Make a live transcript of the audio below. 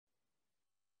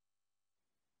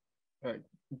Uh,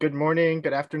 Good morning,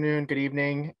 good afternoon, good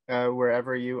evening,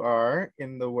 wherever you are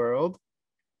in the world.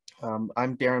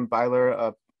 I'm Darren Byler,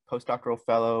 a postdoctoral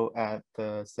fellow at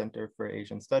the Center for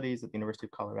Asian Studies at the University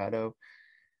of Colorado.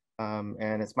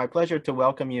 And it's my pleasure to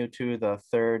welcome you to the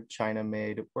third China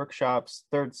Made Workshop's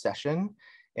third session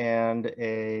and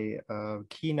a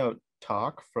keynote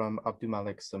talk from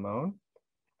AbdouMaliq Simone.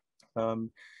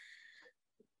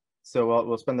 So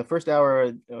we'll spend the first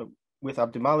hour with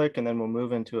AbdouMaliq, and then we'll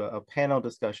move into a panel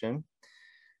discussion.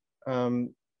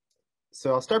 So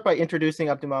I'll start by introducing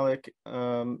AbdouMaliq.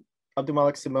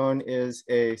 AbdouMaliq Simone is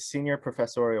a Senior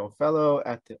Professorial Fellow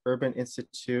at the Urban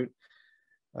Institute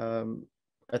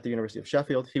at the University of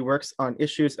Sheffield. He works on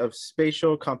issues of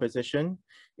spatial composition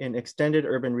in extended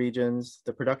urban regions,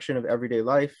 the production of everyday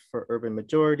life for urban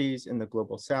majorities in the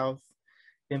global South,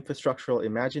 infrastructural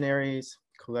imaginaries,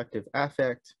 collective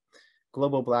affect,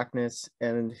 global blackness,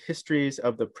 and histories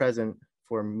of the present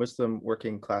for Muslim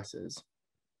working classes.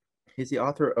 He's the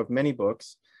author of many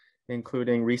books,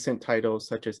 including recent titles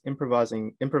such as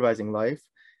Improvising Life,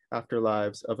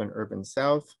 Afterlives of an Urban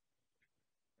South,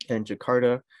 and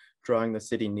Jakarta, Drawing the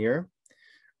City Near.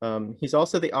 He's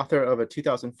also the author of a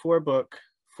 2004 book,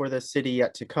 For the City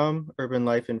Yet to Come, Urban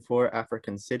Life in 4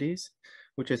 African Cities,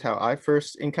 which is how I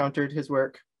first encountered his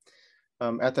work.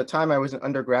 At the time, I was an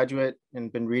undergraduate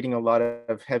and been reading a lot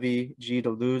of heavy G.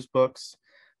 Deleuze books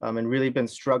and really been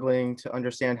struggling to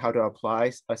understand how to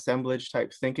apply assemblage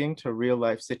type thinking to real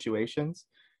life situations,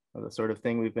 the sort of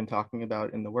thing we've been talking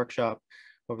about in the workshop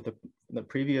over the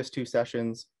previous 2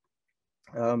 sessions.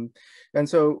 And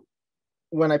so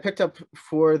when I picked up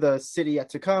For the City Yet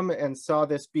to Come and saw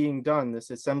this being done,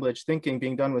 this assemblage thinking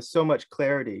being done with so much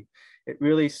clarity, it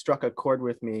really struck a chord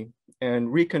with me and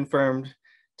reconfirmed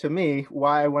to me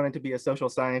why I wanted to be a social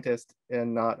scientist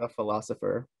and not a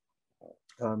philosopher.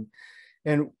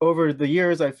 And over the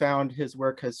years, I found his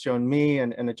work has shown me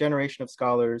and a generation of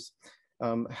scholars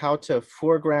how to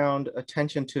foreground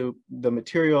attention to the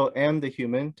material and the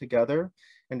human together,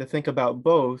 and to think about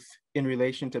both in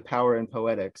relation to power and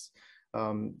poetics.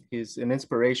 He's an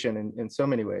inspiration in so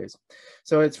many ways.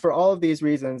 So it's for all of these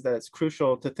reasons that it's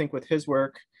crucial to think with his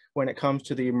work when it comes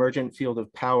to the emergent field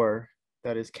of power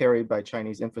that is carried by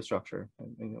Chinese infrastructure,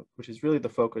 which is really the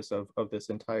focus of this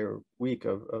entire week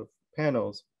of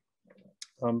panels.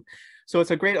 So it's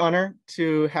a great honor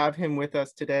to have him with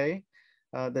us today.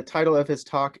 The title of his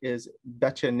talk is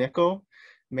Betcha Nickel,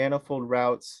 Manifold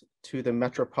Routes to the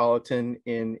Metropolitan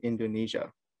in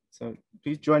Indonesia. So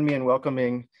please join me in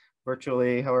welcoming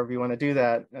virtually, however you want to do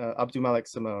that, AbdouMaliq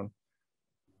Simone.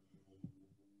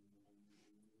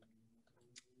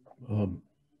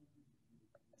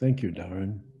 Thank you,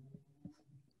 Darren.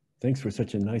 Thanks for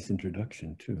such a nice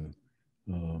introduction, too.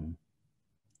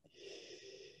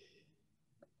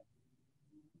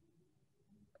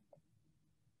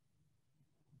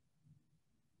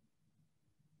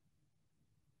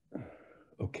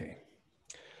 Okay.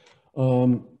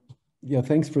 Yeah,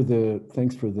 thanks for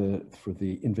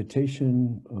the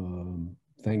invitation.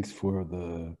 Thanks for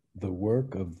the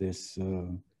work of this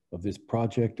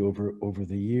project over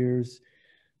the years.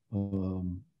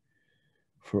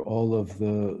 For all of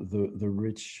the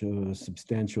rich,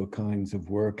 substantial kinds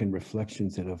of work and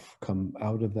reflections that have come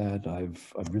out of that.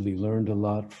 I've really learned a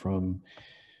lot from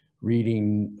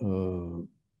reading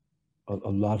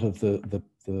a lot of the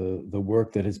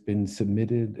work that has been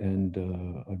submitted, and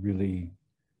I really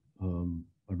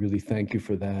thank you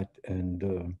for that.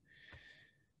 And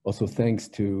also thanks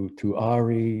to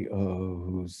Ari,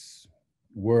 whose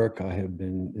work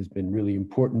has been really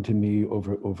important to me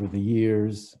over the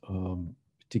years,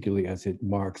 particularly as it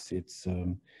marks its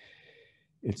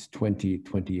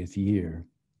 20th year.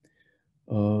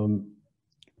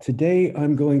 Today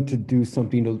I'm going to do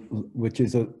something which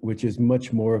is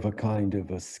much more of a kind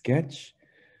of a sketch,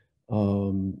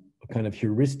 a kind of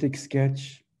heuristic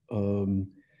sketch.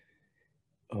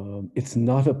 It's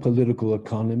not a political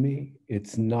economy.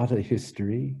 It's not a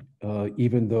history,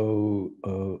 even though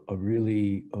a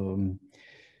really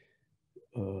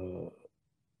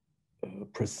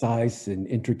precise and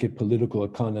intricate political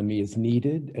economy is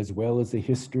needed, as well as a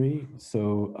history.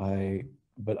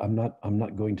 But I'm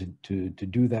not going to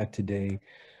do that today.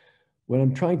 What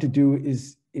I'm trying to do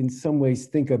is, in some ways,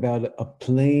 think about a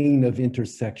plane of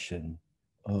intersection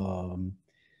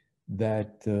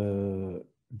that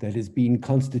is being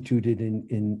constituted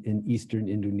in Eastern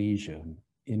Indonesia,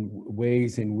 in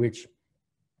ways in which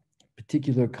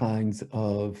particular kinds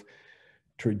of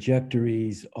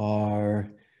trajectories are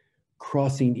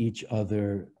crossing each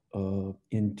other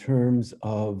in terms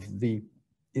of the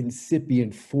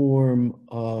incipient form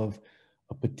of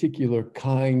a particular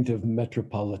kind of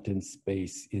metropolitan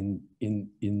space in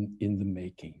the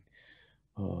making.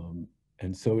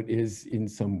 And so it is in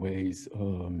some ways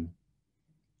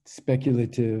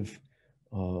speculative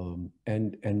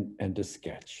and a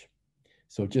sketch.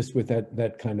 So just with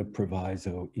that kind of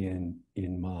proviso in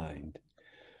mind.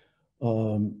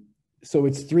 So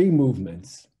it's three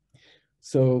movements.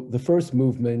 So the first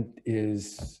movement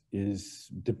is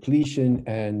depletion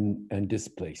and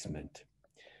displacement.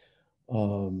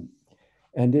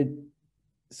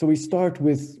 So we start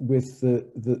with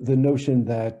the notion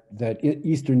that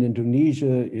Eastern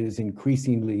Indonesia is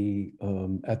increasingly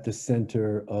at the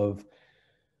center of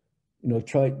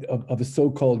a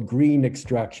so-called green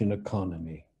extraction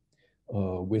economy,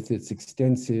 with its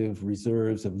extensive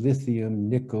reserves of lithium,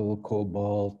 nickel,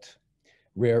 cobalt,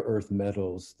 rare earth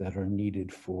metals that are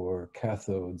needed for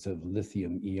cathodes of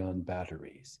lithium-ion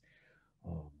batteries.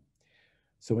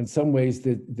 So in some ways,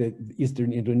 the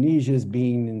Eastern Indonesia is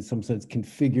being, in some sense,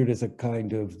 configured as a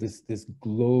kind of this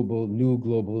new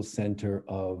global center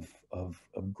of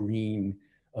green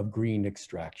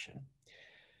extraction.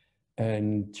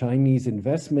 And Chinese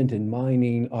investment in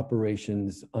mining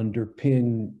operations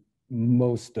underpin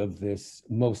most of this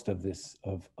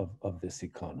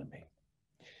economy.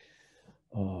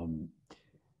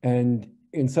 And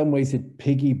in some ways, it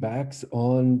piggybacks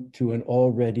on to an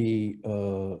already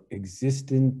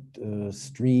existent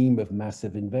stream of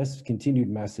continued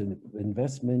massive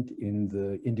investment in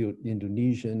the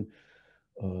Indonesian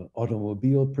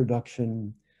automobile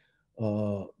production,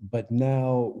 but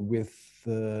now with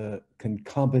the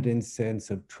concomitant sense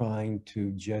of trying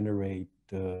to generate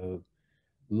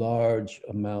large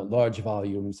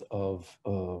volumes of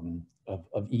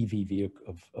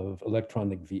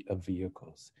electronic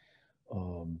vehicles.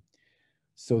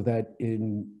 So that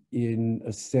in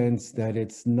a sense that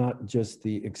it's not just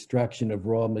the extraction of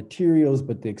raw materials,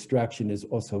 but the extraction is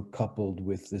also coupled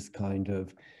with this kind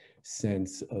of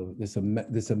sense of this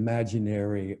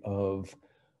imaginary of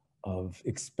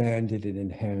expanded and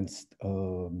enhanced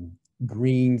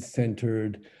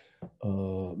green-centered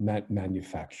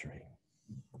manufacturing.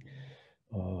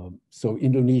 So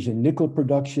Indonesian nickel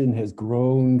production has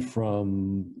grown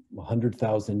from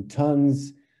 100,000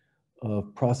 tons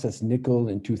of processed nickel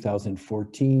in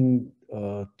 2014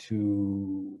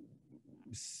 to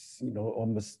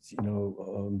almost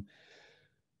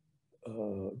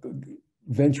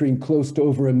venturing close to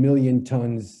over 1 million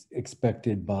tons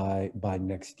expected by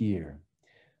next year.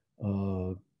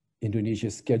 Indonesia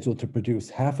is scheduled to produce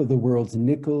half of the world's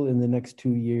nickel in the next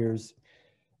 2 years,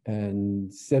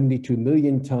 and 72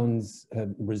 million tons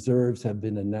reserves have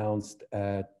been announced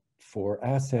for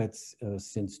assets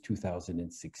since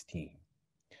 2016.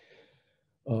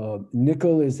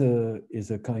 Nickel is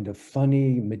a kind of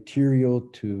funny material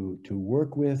to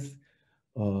work with,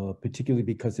 particularly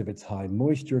because of its high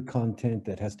moisture content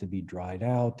that has to be dried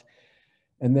out.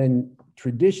 And then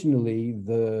traditionally,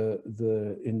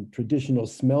 in traditional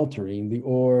smeltering, the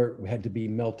ore had to be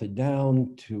melted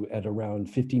down at around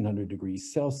 1500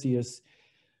 degrees Celsius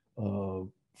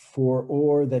for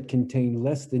ore that contained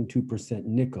less than 2%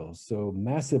 nickel. So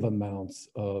massive amounts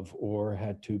of ore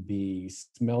had to be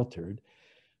smeltered,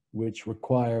 which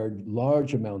required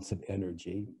large amounts of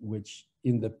energy, which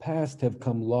in the past have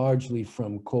come largely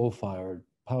from coal-fired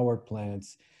power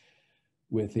plants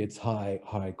with its high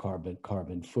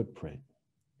carbon footprint.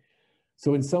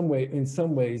 So in some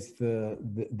ways,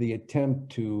 the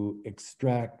attempt to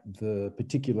extract the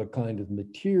particular kind of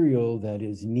material that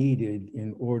is needed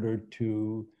in order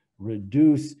to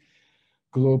reduce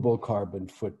global carbon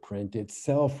footprint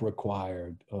itself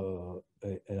required a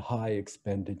high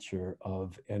expenditure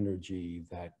of energy.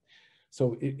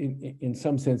 So in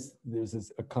some sense,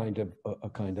 there's a kind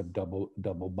of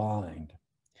double bind.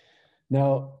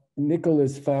 Now, nickel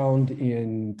is found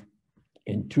in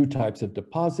two types of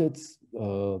deposits,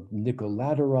 nickel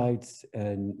laterites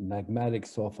and magmatic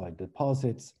sulfide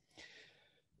deposits.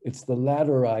 It's the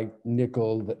laterite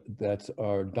nickel that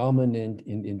are dominant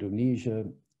in Indonesia,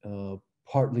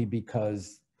 partly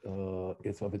because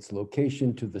it's of its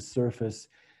location to the surface,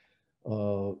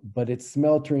 but its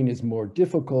smeltering is more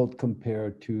difficult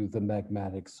compared to the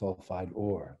magmatic sulfide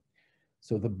ore.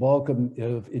 So the bulk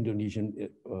of Indonesian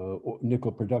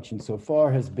nickel production so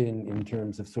far has been in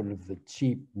terms of sort of the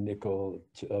cheap nickel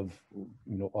of,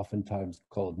 oftentimes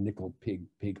called nickel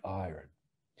pig iron.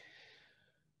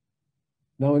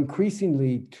 Now,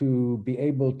 increasingly, to be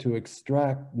able to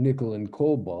extract nickel and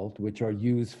cobalt, which are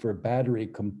used for battery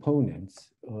components,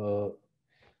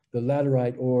 the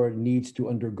laterite ore needs to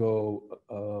undergo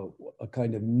a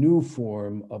kind of new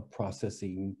form of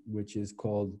processing, which is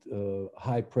called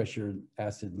high pressure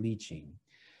acid leaching.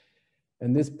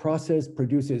 And this process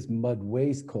produces mud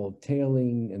waste called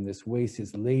tailing, and this waste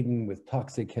is laden with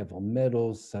toxic heavy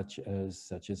metals such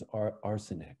as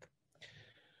arsenic.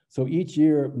 So each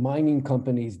year, mining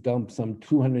companies dump some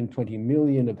 220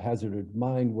 million of hazardous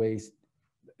mine waste,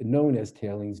 known as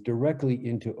tailings, directly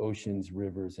into oceans,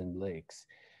 rivers, and lakes.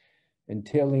 And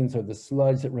tailings are the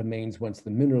sludge that remains once the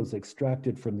mineral is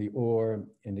extracted from the ore,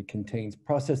 and it contains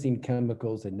processing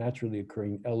chemicals and naturally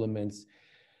occurring elements,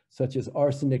 such as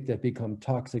arsenic, that become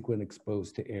toxic when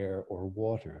exposed to air or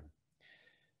water.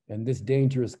 And this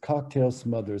dangerous cocktail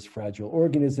smothers fragile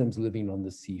organisms living on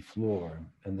the sea floor.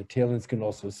 And the tailings can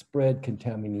also spread,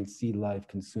 contaminating sea life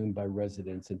consumed by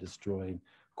residents and destroying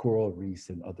coral reefs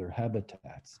and other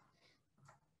habitats.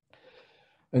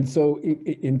 And so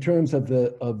in terms of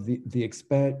the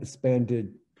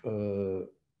expanded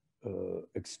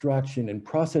extraction and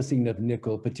processing of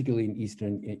nickel, particularly in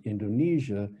eastern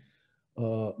Indonesia,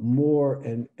 more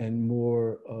and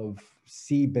more of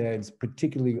seabeds,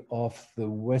 particularly off the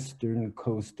western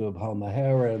coast of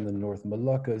Halmahera and the North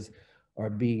Moluccas, are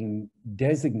being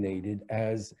designated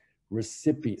as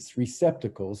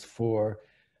receptacles for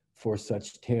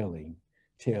such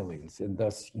tailings, and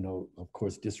thus, of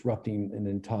course, disrupting an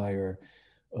entire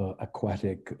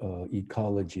aquatic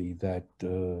ecology that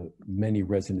many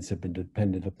residents have been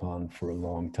dependent upon for a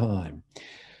long time.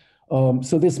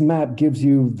 So this map gives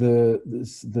you the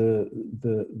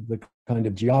kind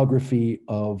of geography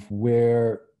of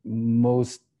where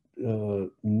most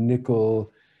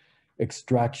nickel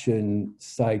extraction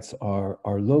sites are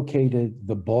located,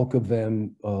 the bulk of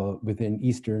them within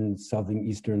southern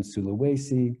eastern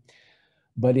Sulawesi,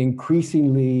 but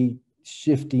increasingly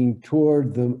shifting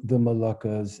toward the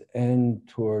Moluccas and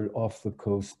toward off the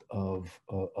coast of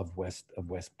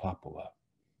West Papua.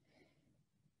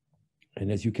 And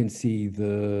as you can see,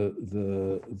 the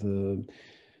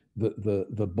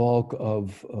bulk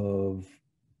of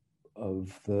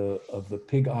the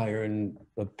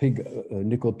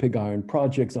nickel pig iron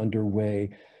projects underway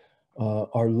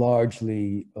are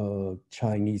largely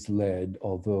Chinese-led,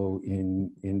 although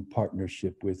in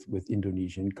partnership with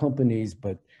Indonesian companies,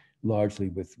 but largely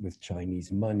with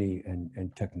Chinese money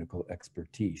and technical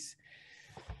expertise.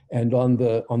 And on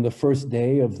the first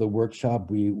day of the workshop,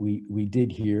 we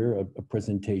did hear a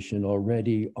presentation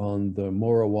already on the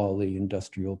Morowali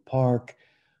Industrial Park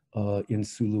in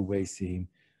Sulawesi.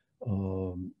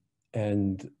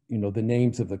 And the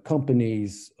names of the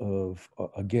companies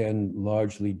again,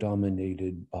 largely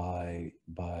dominated by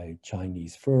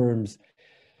Chinese firms.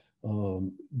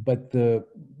 But the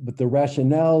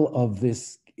rationale of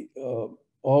this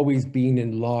always being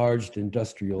enlarged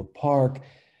industrial park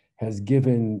has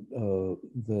given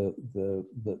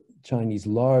the Chinese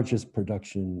largest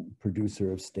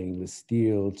producer of stainless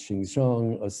steel,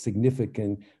 Tsingshan, a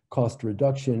significant cost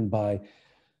reduction by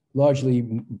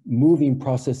largely moving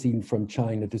processing from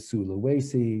China to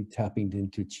Sulawesi, tapping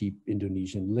into cheap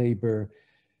Indonesian labor,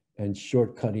 and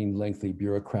shortcutting lengthy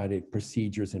bureaucratic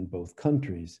procedures in both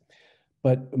countries.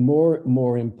 But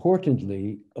more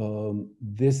importantly,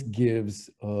 this gives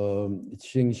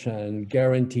Tsingshan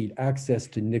guaranteed access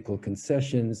to nickel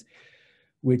concessions,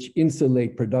 which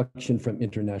insulate production from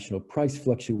international price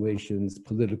fluctuations,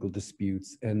 political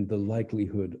disputes, and the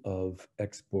likelihood of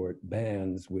export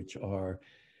bans, which are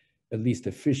at least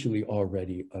officially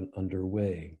already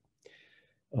underway.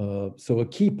 So a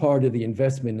key part of the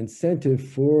investment incentive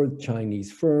for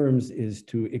Chinese firms is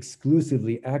to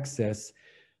exclusively access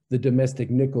the domestic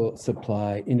nickel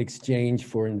supply in exchange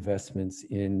for investments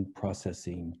in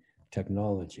processing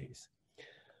technologies.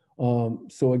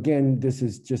 So again, this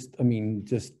is just,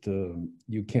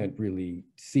 you can't really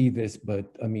see this, but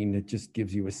it just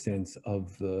gives you a sense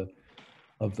of the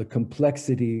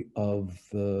complexity of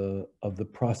the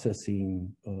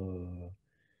processing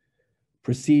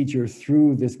procedure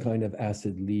through this kind of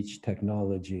acid leach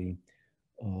technology.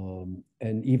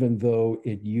 And even though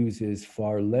it uses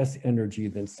far less energy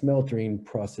than smelting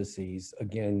processes,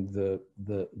 again, the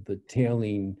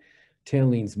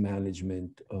tailings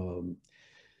management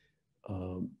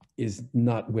is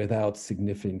not without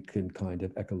significant kind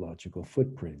of ecological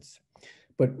footprints.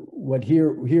 But what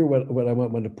I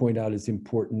want to point out is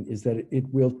important is that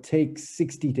it will take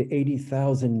 60 to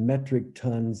 80,000 metric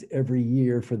tons every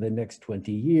year for the next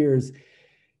 20 years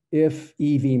if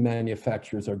EV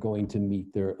manufacturers are going to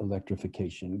meet their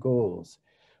electrification goals.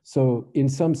 So in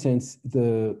some sense,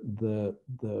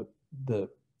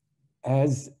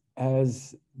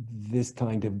 as this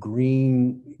kind of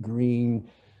green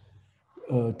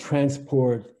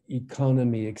transport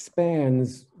economy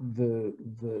expands, the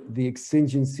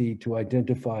exigency to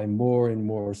identify more and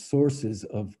more sources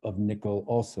of nickel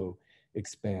also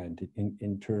expand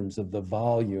in terms of the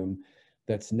volume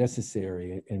that's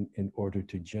necessary in order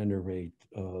to generate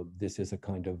this as a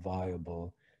kind of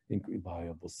viable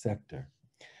sector.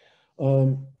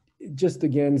 Just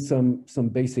again, some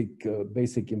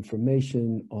basic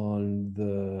information on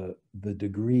the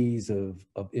degrees of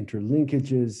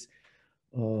interlinkages,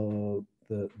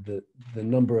 the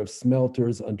number of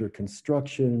smelters under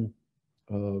construction,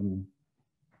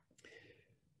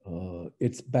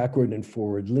 its backward and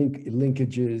forward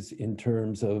linkages in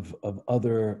terms of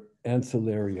other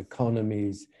ancillary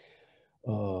economies,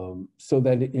 so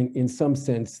that in some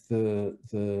sense the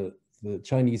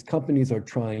Chinese companies are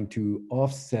trying to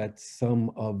offset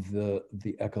some of the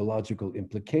ecological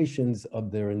implications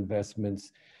of their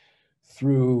investments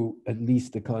through at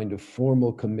least a kind of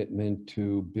formal commitment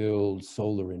to build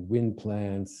solar and wind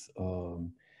plants,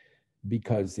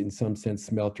 because in some sense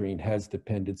smeltering has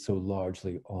depended so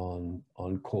largely on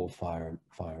coal-fired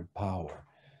power.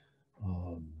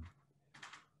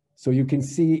 So you can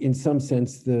see in some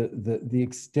sense the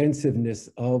extensiveness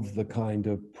of the kind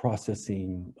of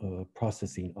processing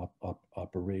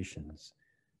operations.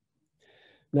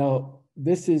 Now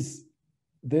this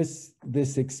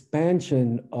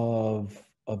expansion of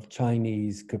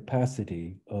Chinese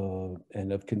capacity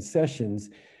and of concessions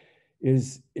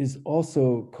is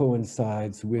also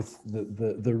coincides with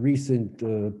the recent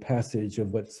passage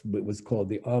of what was called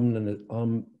the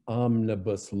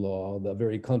omnibus law, the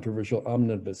very controversial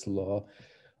omnibus law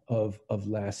of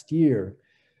last year,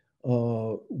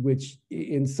 which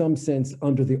in some sense,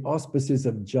 under the auspices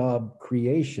of job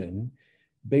creation,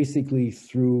 basically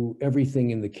threw everything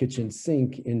in the kitchen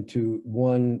sink into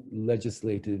one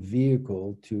legislative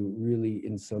vehicle to really,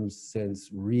 in some sense,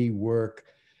 rework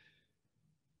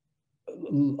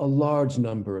a large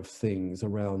number of things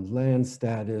around land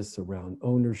status, around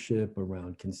ownership,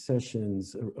 around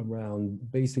concessions,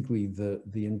 around basically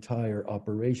the entire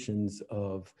operations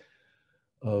of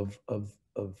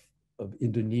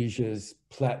Indonesia's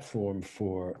platform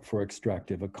for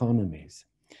extractive economies.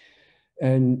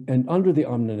 And under the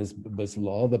omnibus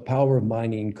law, the power of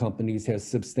mining companies has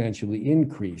substantially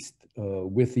increased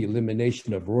with the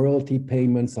elimination of royalty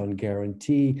payments on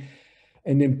guarantee,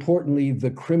 and importantly,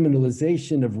 the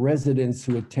criminalization of residents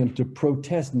who attempt to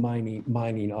protest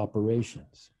mining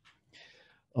operations.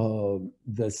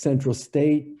 The central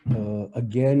state,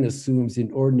 again, assumes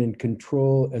inordinate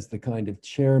control as the kind of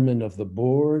chairman of the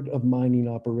board of mining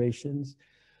operations.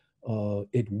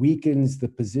 It weakens the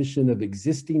position of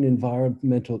existing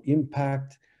environmental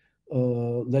impact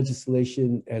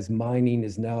legislation, as mining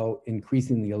is now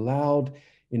increasingly allowed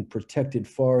in protected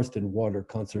forest and water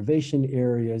conservation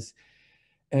areas,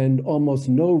 and almost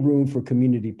no room for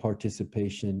community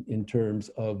participation in terms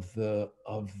of the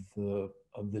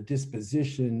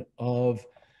disposition of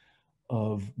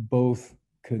both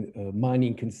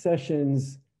mining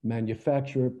concessions,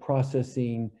 manufacture,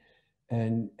 processing,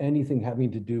 and anything having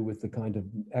to do with the kind of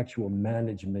actual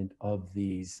management of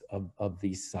these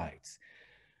sites.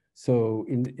 So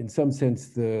in some sense,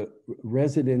 the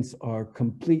residents are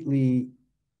completely,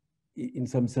 in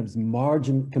some sense,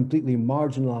 completely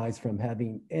marginalized from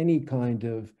having any kind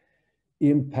of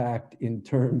impact in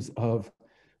terms of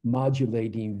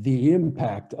modulating the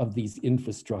impact of these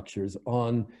infrastructures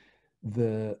on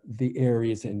the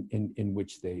areas in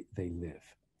which they live.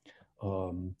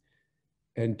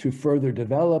 And to further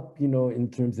develop, in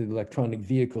terms of the electronic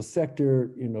vehicle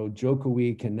sector,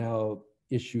 Jokowi can now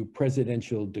issue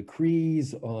presidential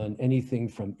decrees on anything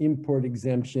from import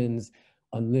exemptions,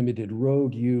 unlimited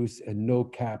road use, and no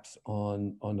caps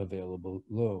on unavailable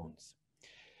loans.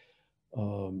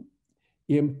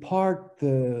 In part,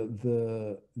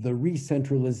 the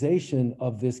re-centralization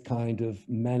of this kind of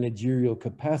managerial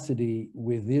capacity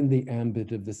within the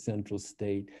ambit of the central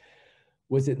state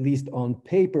was, at least on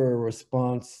paper, a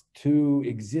response to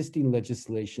existing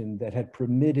legislation that had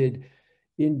permitted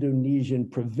Indonesian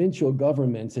provincial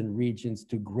governments and regions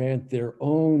to grant their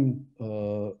own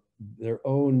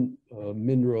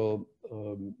mineral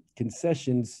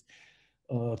concessions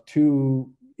to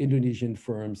Indonesian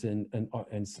firms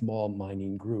and small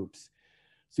mining groups.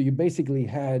 So you basically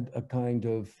had a kind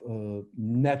of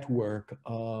network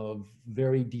of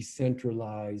very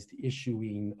decentralized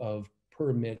issuing of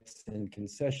permits and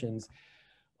concessions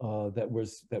that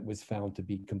was found to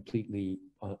be completely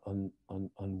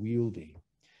unwieldy.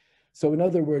 So in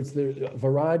other words, a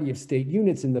variety of state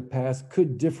units in the past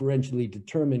could differentially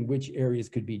determine which areas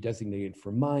could be designated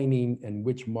for mining and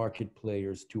which market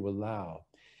players to allow.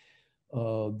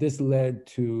 This led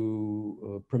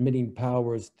to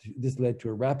this led to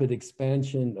a rapid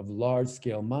expansion of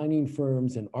large-scale mining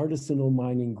firms and artisanal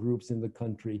mining groups in the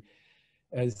country,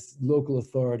 as local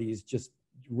authorities just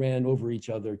ran over each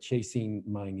other chasing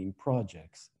mining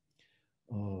projects.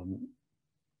 In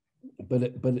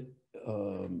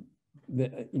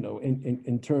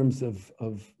terms of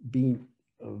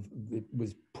it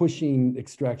was pushing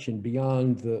extraction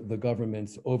beyond the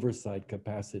government's oversight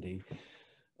capacity,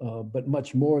 but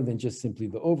much more than just simply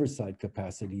the oversight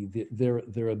capacity,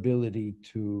 their ability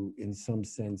to, in some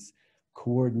sense,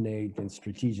 coordinate and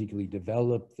strategically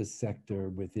develop the sector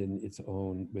within its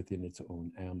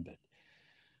own ambit.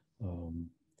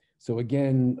 So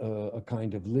again, a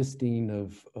kind of listing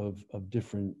of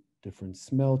different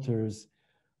smelters.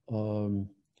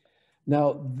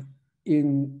 Now,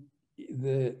 in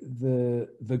the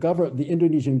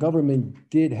Indonesian government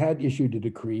had issued a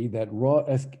decree that raw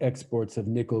exports of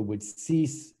nickel would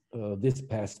cease this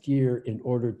past year in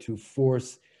order to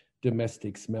force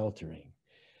domestic smeltering.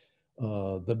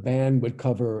 The ban would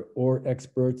cover ore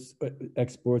exports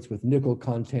with nickel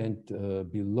content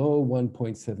below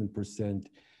 1.7%,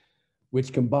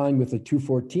 which combined with the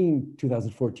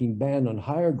 2014 ban on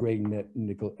higher grade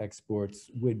nickel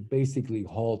exports would basically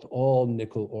halt all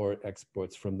nickel ore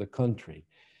exports from the country.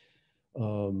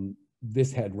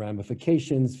 This had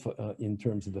ramifications in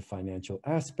terms of the financial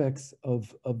aspects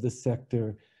of the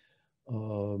sector,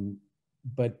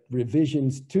 but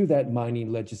revisions to that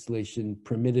mining legislation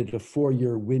permitted a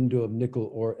 4-year window of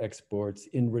nickel ore exports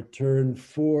in return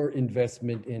for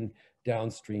investment in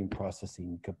downstream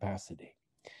processing capacity.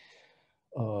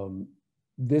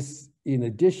 This, in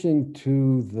addition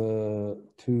to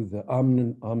the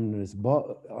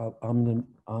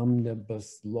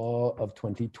omnibus law of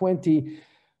 2020,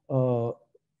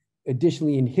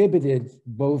 additionally inhibited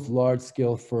both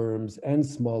large-scale firms and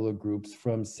smaller groups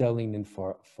from selling in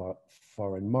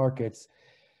foreign markets,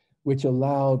 which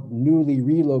allowed newly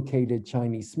relocated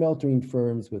Chinese smelting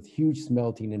firms with huge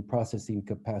smelting and processing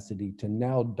capacity to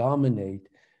now dominate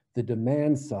the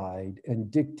demand side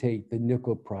and dictate the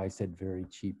nickel price at very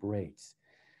cheap rates.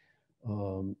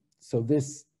 So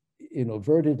this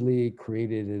inadvertently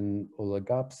created an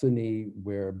oligopoly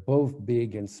where both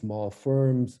big and small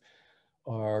firms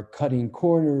are cutting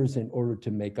corners in order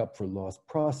to make up for lost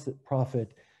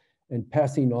profit and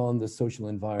passing on the social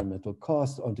environmental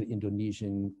costs onto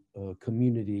Indonesian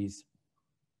communities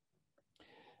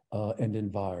and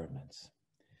environments.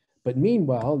 But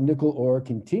meanwhile, nickel ore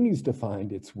continues to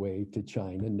find its way to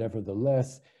China,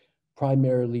 nevertheless,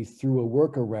 primarily through a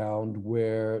workaround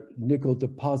where nickel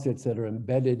deposits that are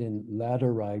embedded in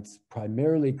laterites,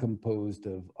 primarily composed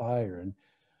of iron,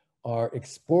 are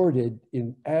exported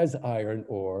as iron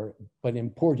ore, but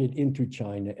imported into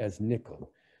China as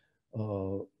nickel.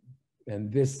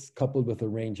 And this, coupled with a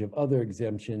range of other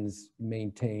exemptions,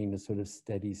 maintain a sort of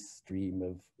steady stream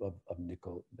of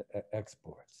nickel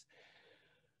exports.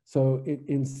 So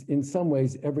in some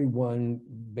ways, everyone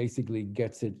basically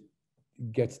gets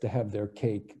to have their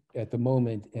cake at the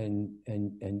moment and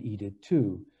eat it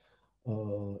too,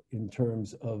 in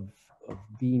terms of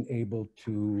being able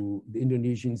to, the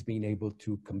Indonesians being able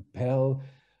to compel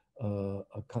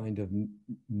a kind of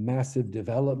massive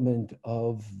development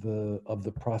of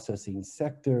the processing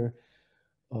sector,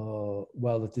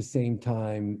 while at the same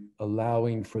time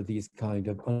allowing for these kind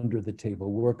of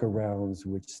under-the-table workarounds,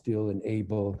 which still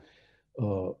enable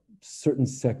certain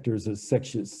sectors of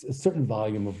sections, a certain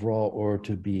volume of raw ore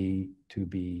to be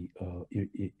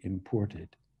imported.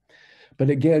 But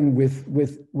again, with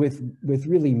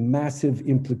really massive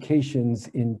implications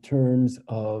in terms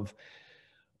of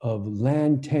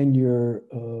land tenure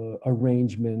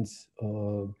arrangements,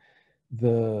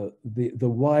 the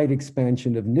wide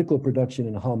expansion of nickel production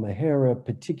in Halmahera,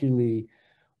 particularly,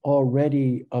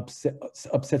 already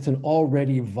upsets an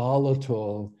already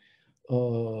volatile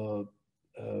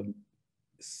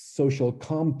social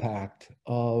compact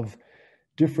of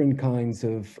different kinds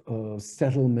of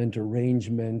settlement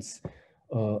arrangements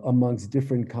amongst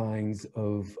different kinds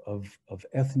of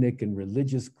ethnic and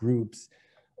religious groups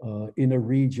in a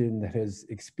region that has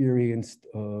experienced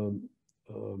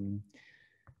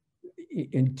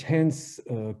intense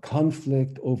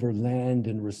conflict over land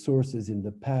and resources in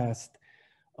the past,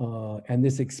 and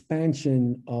this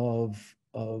expansion of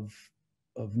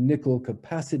nickel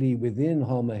capacity within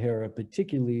Halmahera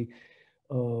particularly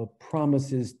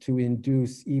promises to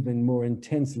induce even more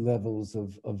intense levels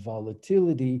of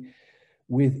volatility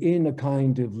within a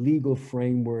kind of legal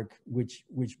framework which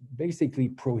basically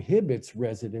prohibits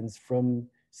residents from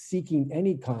seeking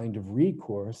any kind of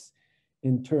recourse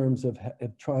in terms of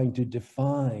trying to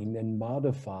define and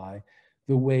modify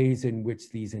the ways in which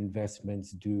these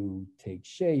investments do take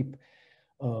shape,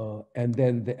 and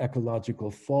then the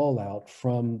ecological fallout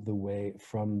from the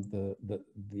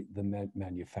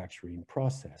manufacturing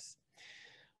process.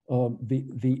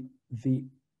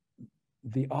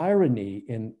 The irony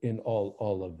in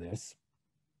all of this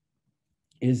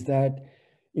is that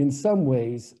in some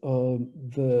ways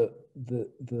the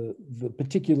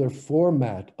particular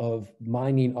format of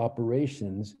mining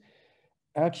operations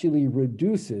actually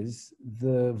reduces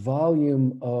the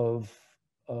volume of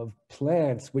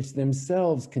plants which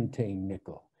themselves contain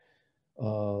nickel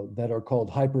that are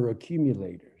called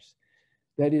hyperaccumulators.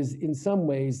 That is, in some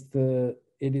ways,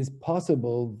 it is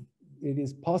possible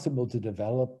to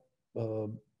develop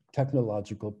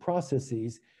technological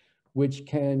processes which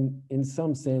can, in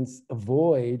some sense,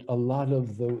 avoid a lot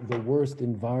of the worst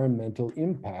environmental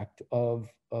impact of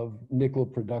nickel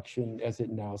production as it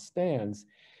now stands.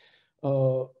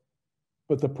 But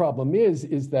the problem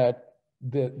is that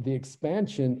the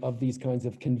expansion of these kinds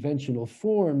of conventional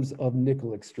forms of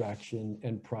nickel extraction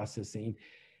and processing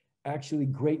actually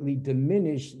greatly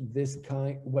diminish this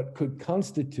what could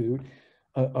constitute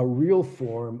a real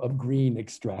form of green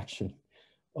extraction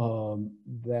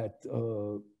that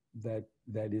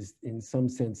is in some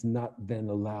sense not then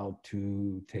allowed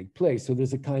to take place. So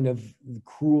there's a kind of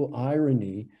cruel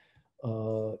irony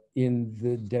in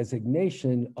the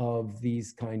designation of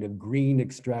these kind of green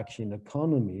extraction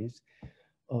economies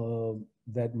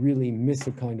that really miss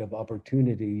a kind of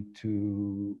opportunity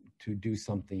to do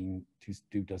something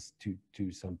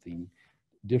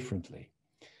differently,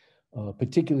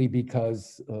 particularly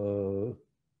because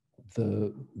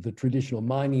the traditional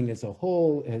mining as a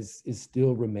whole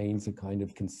still remains a kind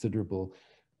of considerable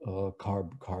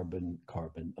carbon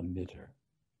emitter.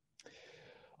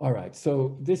 All right,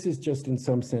 so this is just in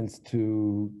some sense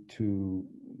to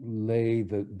lay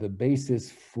the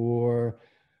basis for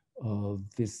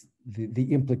the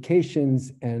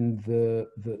implications and the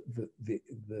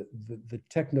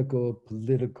technical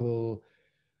political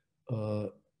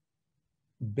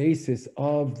basis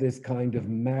of this kind of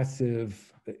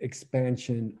massive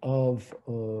expansion of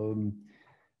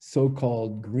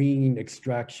so-called green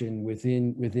extraction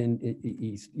within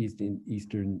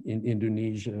Eastern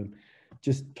Indonesia,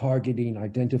 just targeting,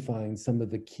 identifying some of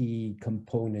the key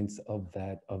components of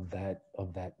that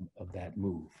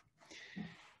move.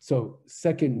 So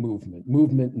second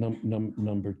movement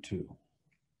number 2.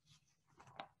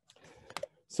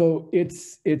 So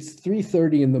it's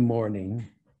 3:30 in the morning,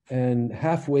 and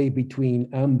halfway between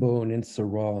Ambon and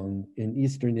Sorong in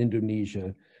Eastern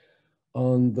Indonesia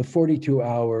on the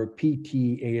 42-hour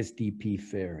PT-ASDP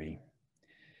ferry.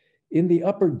 In the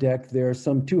upper deck, there are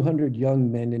some 200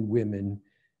 young men and women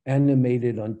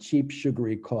animated on cheap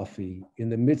sugary coffee in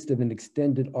the midst of an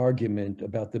extended argument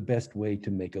about the best way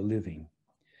to make a living.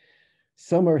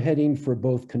 Some are heading for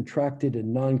both contracted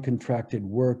and non-contracted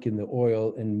work in the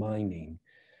oil and mining.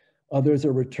 Others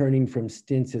are returning from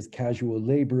stints as casual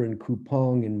labor in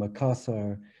Kupang and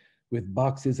Makassar, with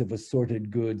boxes of assorted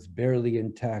goods barely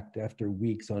intact after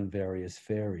weeks on various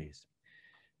ferries.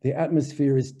 The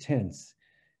atmosphere is tense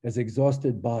as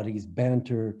exhausted bodies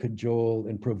banter, cajole,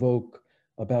 and provoke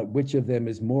about which of them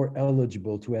is more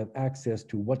eligible to have access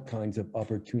to what kinds of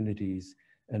opportunities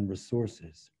and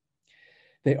resources.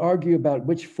 They argue about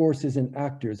which forces and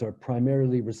actors are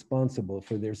primarily responsible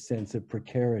for their sense of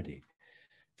precarity,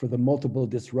 for the multiple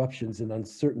disruptions and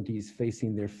uncertainties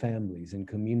facing their families and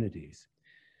communities.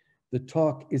 The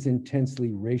talk is intensely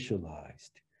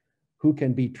racialized. Who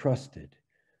can be trusted?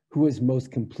 Who is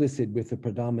most complicit with the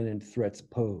predominant threats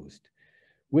posed?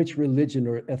 Which religion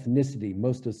or ethnicity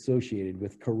most associated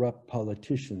with corrupt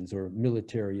politicians or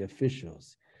military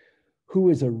officials? Who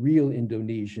is a real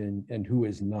Indonesian and who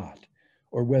is not,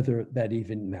 or whether that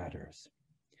even matters?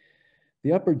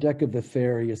 The upper deck of the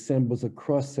ferry assembles a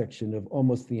cross-section of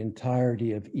almost the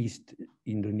entirety of East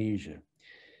Indonesia.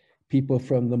 People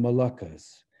from the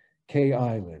Moluccas, K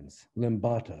Islands,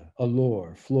 Lembata,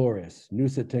 Alor, Flores,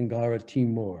 Nusa Tenggara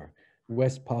Timur,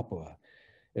 West Papua,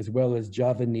 as well as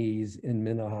Javanese and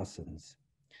Minahasans.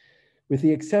 With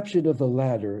the exception of the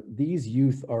latter, these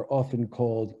youth are often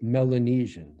called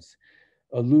Melanesians,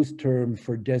 a loose term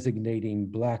for designating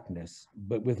blackness,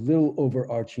 but with little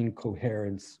overarching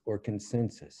coherence or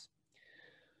consensus.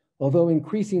 Although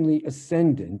increasingly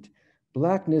ascendant,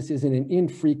 blackness is an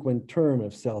infrequent term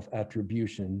of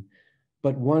self-attribution,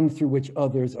 but one through which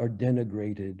others are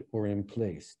denigrated or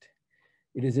emplaced.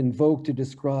 It is invoked to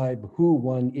describe who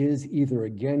one is either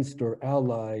against or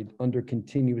allied under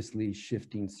continuously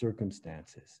shifting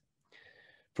circumstances.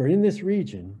 For in this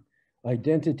region,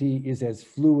 identity is as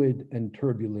fluid and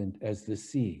turbulent as the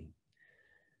sea.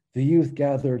 The youth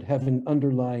gathered have an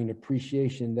underlying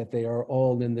appreciation that they are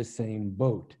all in the same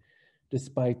boat,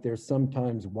 despite their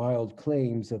sometimes wild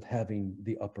claims of having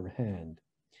the upper hand.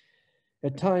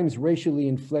 At times, racially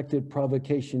inflected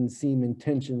provocations seem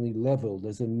intentionally leveled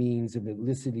as a means of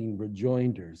eliciting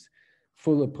rejoinders,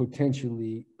 full of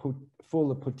potentially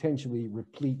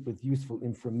replete with useful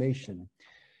information,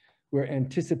 where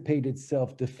anticipated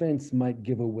self-defense might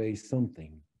give away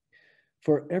something.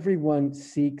 For everyone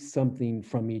seeks something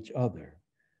from each other: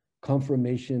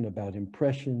 confirmation about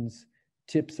impressions,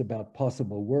 tips about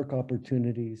possible work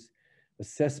opportunities,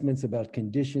 assessments about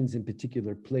conditions in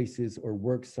particular places or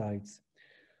work sites,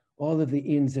 all of the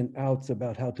ins and outs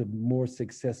about how to more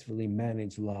successfully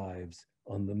manage lives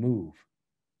on the move.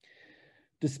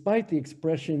 Despite the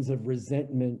expressions of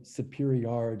resentment,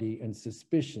 superiority, and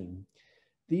suspicion,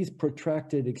 these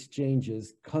protracted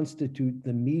exchanges constitute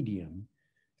the medium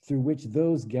through which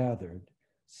those gathered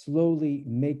slowly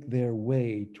make their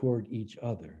way toward each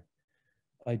other,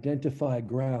 identify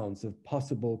grounds of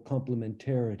possible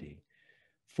complementarity,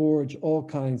 forge all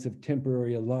kinds of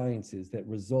temporary alliances that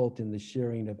result in the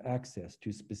sharing of access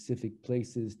to specific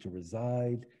places to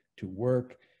reside, to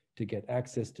work, to get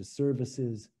access to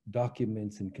services,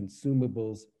 documents, and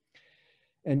consumables,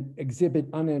 and exhibit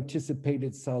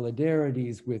unanticipated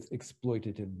solidarities with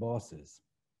exploitative bosses.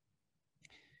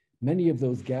 Many of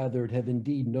those gathered have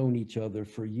indeed known each other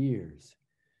for years.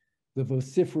 The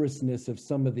vociferousness of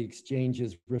some of the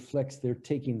exchanges reflects their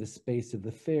taking the space of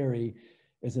the ferry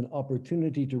as an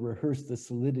opportunity to rehearse the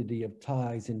solidity of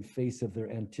ties in face of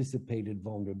their anticipated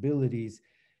vulnerabilities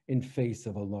in face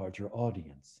of a larger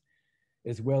audience,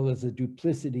 as well as a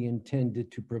duplicity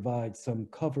intended to provide some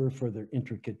cover for their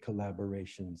intricate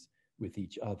collaborations with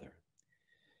each other.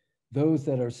 Those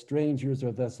that are strangers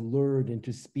are thus lured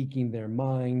into speaking their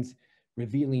minds,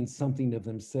 revealing something of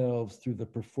themselves through the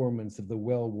performance of the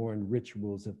well-worn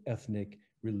rituals of ethnic,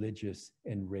 religious,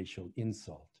 and racial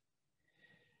insult.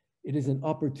 It is an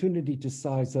opportunity to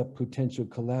size up potential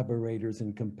collaborators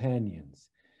and companions,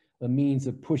 a means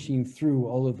of pushing through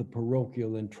all of the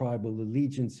parochial and tribal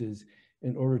allegiances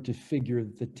in order to figure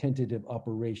the tentative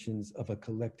operations of a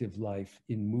collective life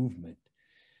in movement,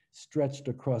 stretched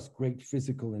across great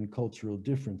physical and cultural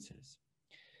differences.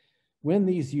 When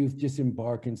these youth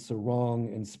disembark in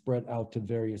Sarong and spread out to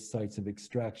various sites of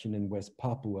extraction in West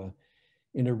Papua,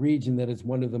 in a region that is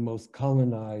one of the most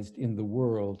colonized in the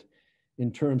world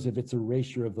in terms of its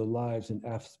erasure of the lives and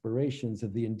aspirations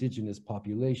of the indigenous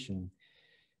population,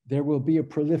 there will be a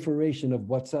proliferation of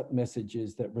WhatsApp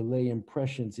messages that relay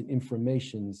impressions and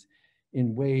informations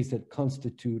in ways that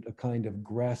constitute a kind of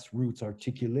grassroots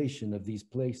articulation of these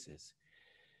places.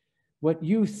 What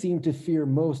youth seem to fear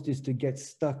most is to get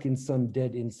stuck in some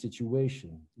dead-end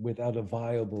situation without a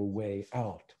viable way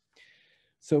out.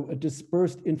 So a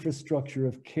dispersed infrastructure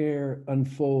of care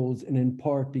unfolds, and in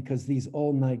part because these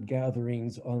all-night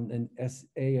gatherings on an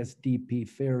ASDP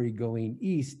ferry going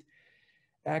east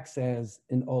acts as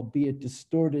an albeit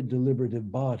distorted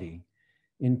deliberative body,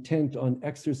 intent on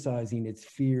exercising its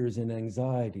fears and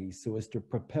anxieties so as to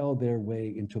propel their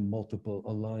way into multiple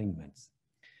alignments.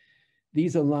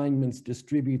 These alignments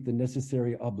distribute the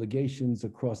necessary obligations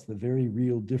across the very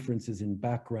real differences in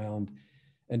background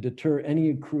and deter any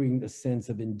accruing a sense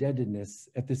of indebtedness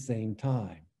at the same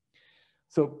time.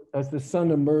 So as the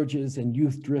sun emerges and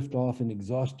youth drift off in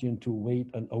exhaustion to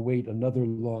await another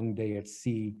long day at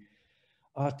sea,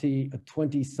 Ati, a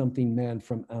 20-something man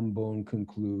from Ambon,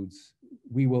 concludes,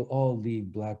 "We will all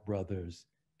leave Black brothers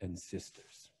and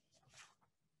sisters."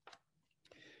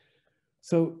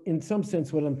 So in some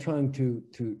sense, what I'm trying to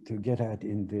get at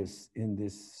in this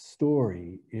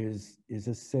story is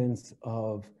a sense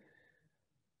of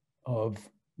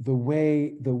the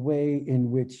way in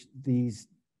which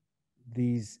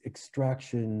these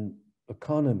extraction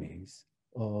economies,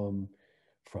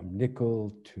 from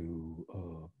nickel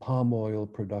to palm oil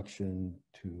production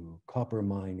to copper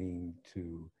mining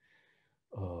to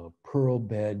pearl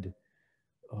bed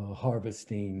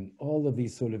harvesting, all of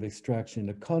these sort of extraction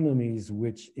economies,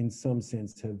 which in some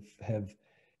sense have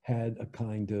had a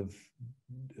kind of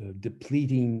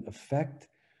depleting effect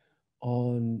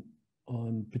on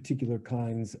particular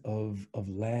kinds of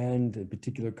land and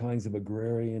particular kinds of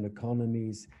agrarian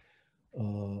economies,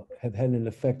 have had an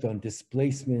effect on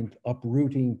displacement,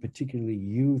 uprooting particularly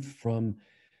youth from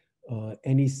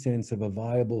any sense of a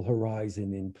viable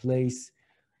horizon in place,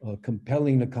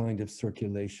 compelling a kind of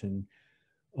circulation.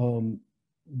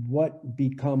 What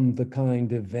become the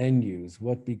kind of venues,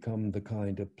 what become the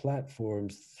kind of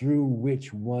platforms through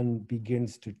which one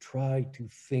begins to try to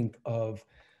think of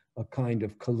a kind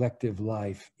of collective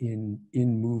life in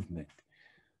movement?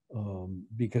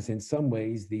 because in some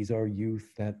ways, these are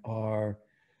youth that are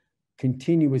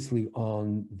continuously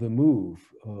on the move,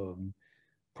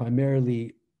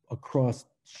 primarily across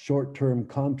short-term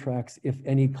contracts, if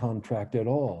any contract at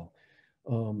all,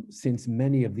 since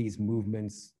many of these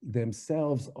movements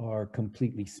themselves are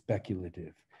completely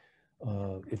speculative.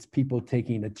 It's people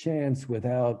taking a chance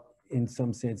without, in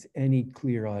some sense, any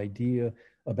clear idea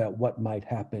about what might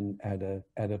happen at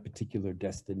a particular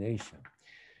destination.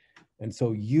 And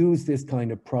so use this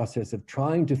kind of process of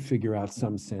trying to figure out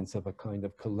some sense of a kind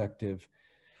of collective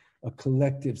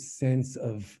sense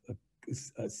of a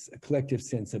collective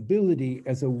sensibility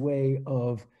as a way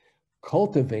of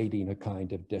cultivating a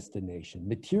kind of destination,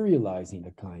 materializing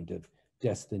a kind of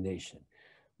destination,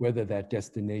 whether that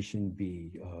destination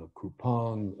be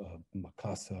Kupang,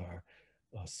 Makassar,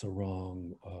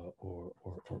 Sorong, or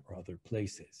other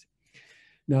places.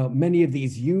 Now, many of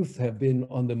these youth have been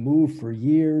on the move for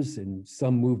years, and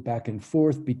some move back and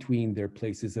forth between their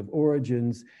places of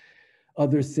origins.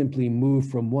 Others simply move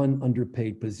from one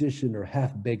underpaid position or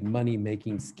half-baked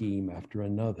money-making scheme after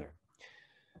another.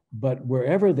 But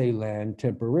wherever they land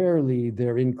temporarily,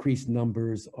 their increased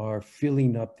numbers are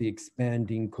filling up the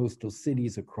expanding coastal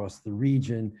cities across the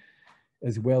region,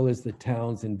 as well as the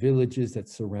towns and villages that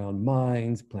surround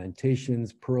mines,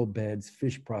 plantations, pearl beds,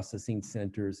 fish processing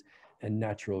centers, and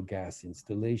natural gas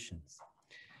installations.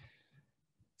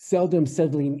 Seldom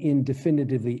settling in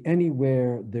definitively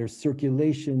anywhere, their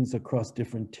circulations across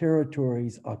different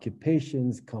territories,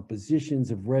 occupations, compositions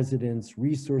of residence,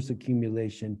 resource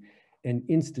accumulation, and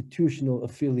institutional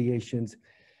affiliations,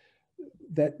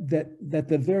 that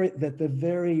the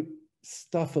very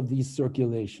stuff of these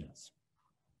circulations,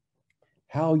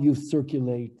 how you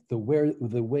circulate, the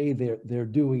way they're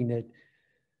doing it,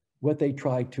 what they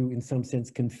try to, in some sense,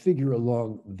 configure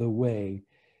along the way,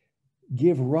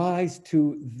 give rise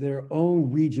to their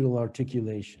own regional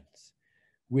articulations,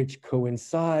 which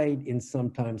coincide in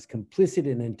sometimes complicit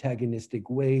and antagonistic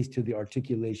ways to the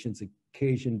articulations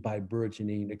occasioned by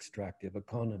burgeoning extractive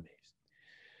economies.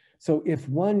 So if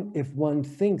one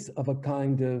thinks of a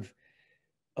kind of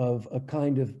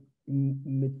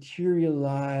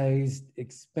materialized,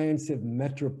 expansive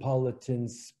metropolitan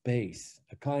space,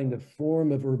 a kind of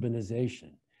form of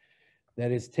urbanization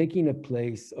that is taking a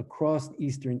place across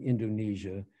eastern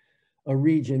Indonesia, a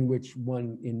region which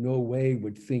one in no way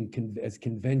would think as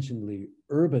conventionally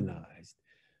urbanized.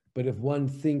 But if one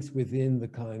thinks within the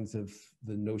kinds of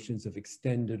the notions of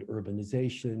extended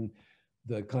urbanization,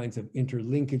 the kinds of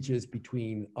interlinkages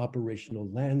between operational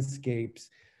landscapes,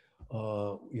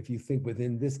 if you think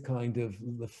within this kind of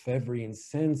Lefebvrean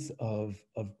sense of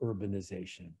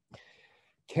urbanization,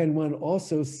 can one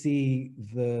also see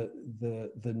the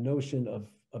notion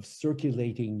of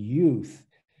circulating youth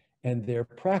and their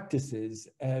practices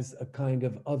as a kind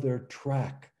of other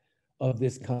track of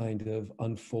this kind of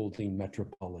unfolding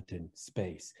metropolitan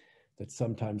space that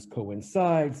sometimes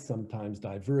coincides, sometimes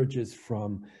diverges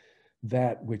from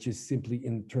that which is simply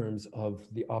in terms of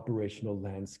the operational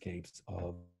landscapes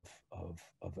of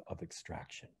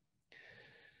extraction.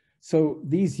 So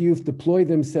these youth deploy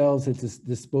themselves as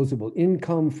disposable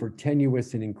income for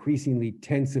tenuous and increasingly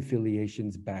tense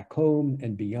affiliations back home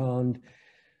and beyond,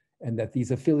 and that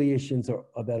these affiliations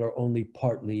are only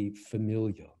partly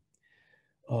familial.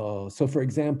 So, for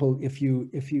example, if you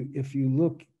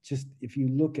look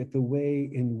at the way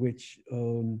in which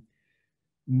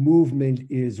movement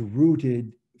is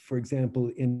rooted, for example,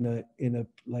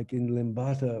 like in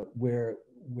Limbata, where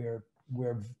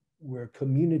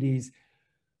communities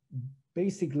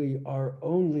basically are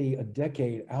only a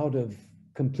decade out of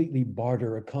completely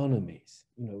barter economies.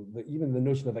 You know, even the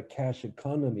notion of a cash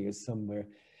economy is somewhere.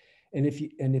 And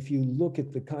if you look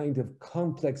at the kind of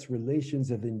complex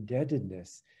relations of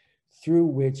indebtedness through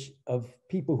which of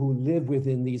people who live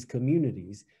within these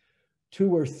communities,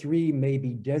 2 or 3 may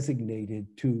be designated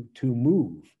to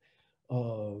move.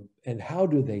 And how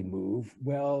do they move?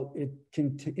 Well, it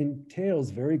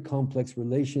entails very complex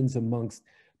relations amongst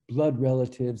blood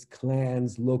relatives,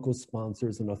 clans, local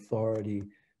sponsors, and authority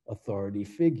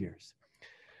figures.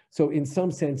 So in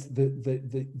some sense,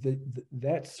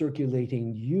 that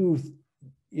circulating youth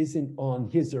isn't on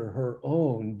his or her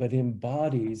own, but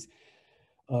embodies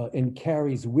and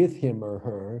carries with him or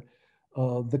her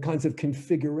the kinds of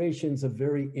configurations of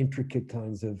very intricate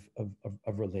kinds of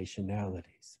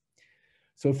relationalities.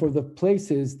 So for the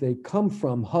places they come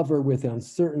from, hover with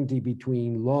uncertainty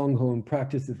between long-honed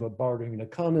practices of bartering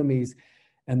economies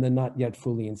and the not yet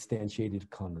fully instantiated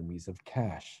economies of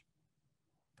cash.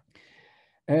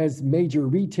 As major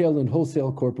retail and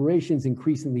wholesale corporations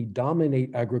increasingly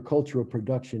dominate agricultural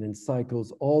production and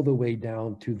cycles all the way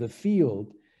down to the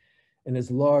field, And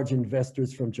as large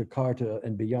investors from Jakarta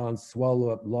and beyond swallow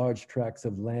up large tracts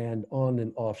of land on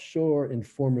and offshore in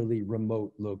formerly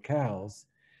remote locales,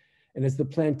 and as the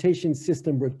plantation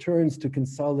system returns to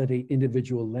consolidate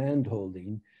individual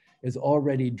landholding, as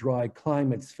already dry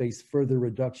climates face further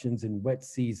reductions in wet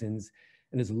seasons,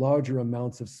 and as larger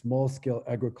amounts of small-scale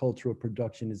agricultural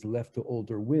production is left to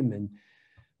older women,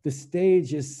 the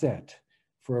stage is set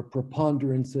for a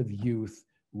preponderance of youth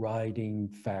riding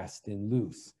fast and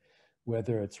loose,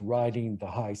 whether it's riding the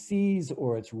high seas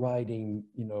or it's riding,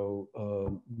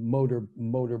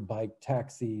 motorbike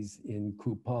taxis in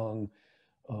Kupang,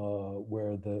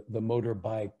 where the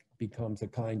motorbike becomes a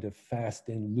kind of fast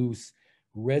and loose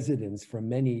residence for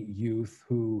many youth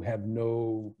who have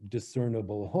no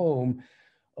discernible home,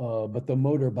 but the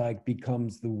motorbike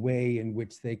becomes the way in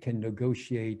which they can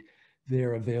negotiate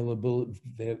their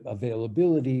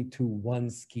availability to one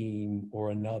scheme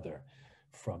or another,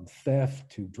 from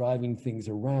theft to driving things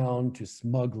around to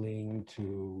smuggling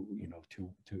to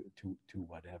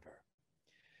whatever.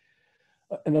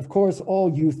 And of course, all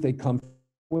youth, they come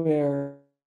where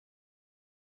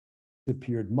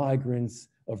appeared migrants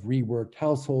of reworked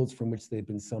households from which they've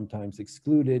been sometimes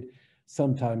excluded,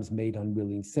 sometimes made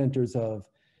unwilling centers of.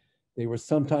 They were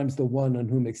sometimes the one on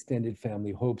whom extended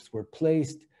family hopes were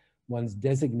placed, ones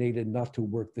designated not to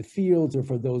work the fields, or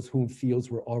for those whom fields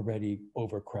were already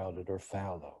overcrowded or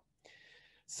fallow.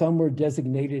 Some were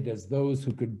designated as those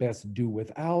who could best do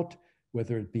without,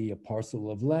 whether it be a parcel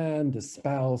of land, a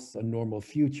spouse, a normal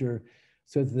future,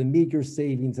 so that the meager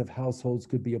savings of households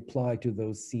could be applied to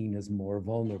those seen as more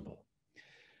vulnerable.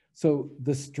 So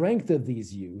the strength of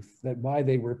these youth, that why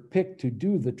they were picked to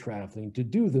do the traveling, to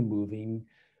do the moving,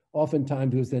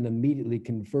 oftentimes was then immediately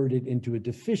converted into a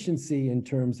deficiency in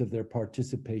terms of their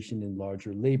participation in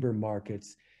larger labor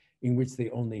markets in which they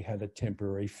only had a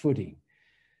temporary footing.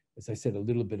 As I said, a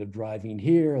little bit of driving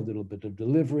here, a little bit of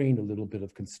delivering, a little bit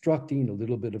of constructing, a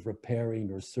little bit of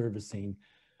repairing or servicing,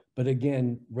 but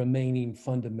again, remaining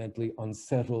fundamentally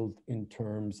unsettled in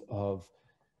terms of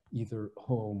either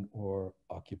home or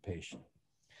occupation.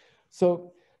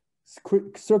 So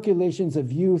circulations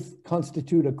of youth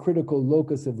constitute a critical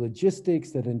locus of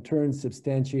logistics that in turn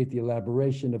substantiate the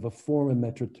elaboration of a form of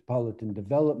metropolitan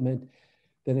development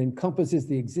that encompasses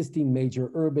the existing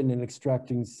major urban and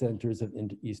extracting centers of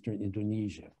Eastern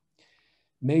Indonesia.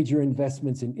 Major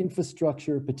investments in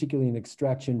infrastructure, particularly in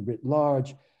extraction writ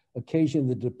large, occasion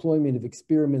the deployment of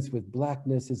experiments with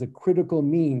blackness as a critical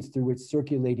means through which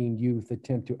circulating youth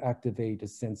attempt to activate a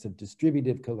sense of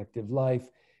distributive collective life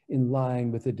in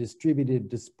line with a distributed,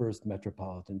 dispersed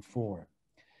metropolitan form.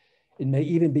 It may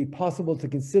even be possible to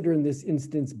consider in this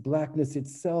instance blackness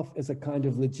itself as a kind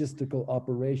of logistical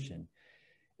operation,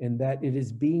 in that it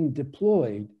is being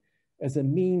deployed as a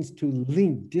means to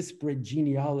link disparate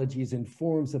genealogies and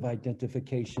forms of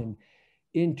identification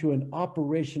into an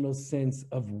operational sense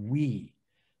of we,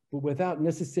 but without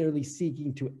necessarily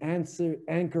seeking to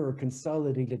anchor or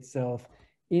consolidate itself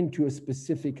into a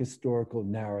specific historical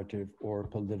narrative or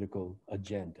political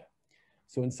agenda.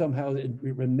 So somehow it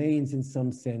remains in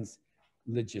some sense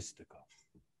logistical.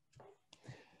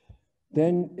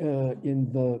 Then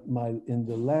in the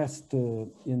last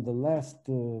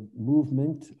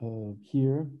movement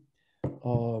here,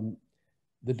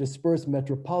 the dispersed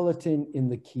metropolitan in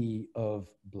the key of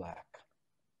black.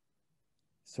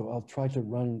 So I'll try to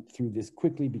run through this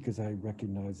quickly because I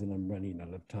recognize that I'm running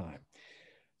out of time.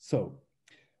 So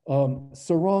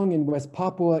Sorong in West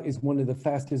Papua is one of the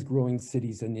fastest growing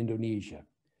cities in Indonesia.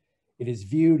 It is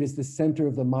viewed as the center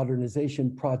of the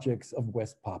modernization projects of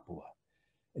West Papua,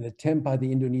 an attempt by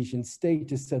the Indonesian state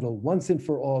to settle once and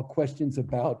for all questions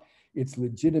about its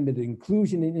legitimate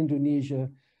inclusion in Indonesia,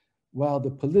 while the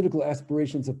political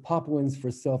aspirations of Papuans for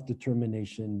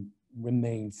self-determination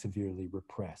remain severely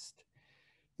repressed.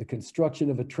 The construction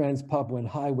of a trans-Papuan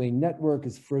highway network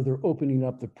is further opening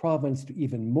up the province to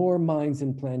even more mines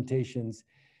and plantations.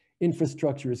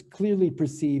 Infrastructure is clearly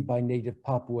perceived by native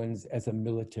Papuans as a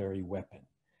military weapon.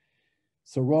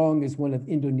 Sorong is one of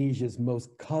Indonesia's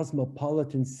most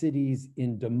cosmopolitan cities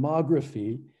in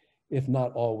demography, if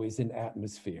not always in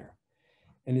atmosphere,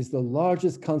 and is the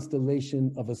largest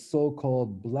constellation of a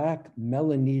so-called Black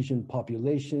Melanesian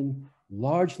population,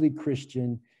 largely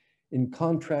Christian, in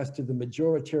contrast to the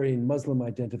majoritarian Muslim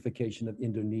identification of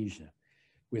Indonesia,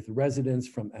 with residents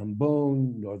from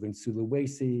Ambon, Northern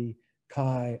Sulawesi,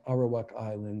 Kai, Arawak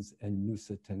Islands, and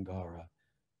Nusa Tenggara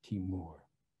Timur.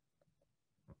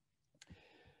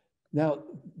 Now,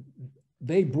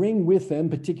 they bring with them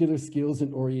particular skills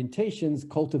and orientations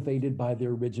cultivated by their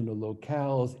original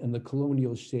locales and the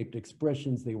colonial shaped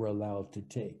expressions they were allowed to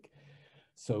take.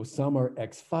 So some are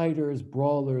ex-fighters,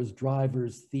 brawlers,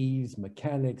 drivers, thieves,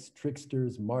 mechanics,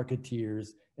 tricksters, marketeers,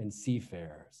 and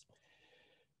seafarers.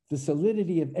 The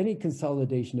solidity of any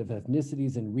consolidation of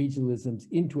ethnicities and regionalisms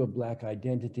into a Black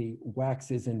identity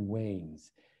waxes and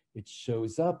wanes. It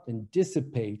shows up and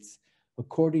dissipates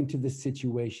according to the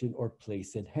situation or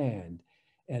place at hand,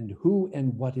 and who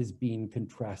and what is being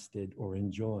contrasted or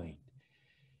enjoined.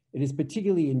 It is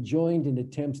particularly enjoined in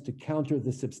attempts to counter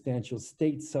the substantial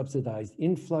state-subsidized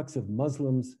influx of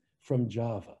Muslims from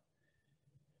Java.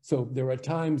 So there are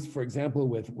times, for example,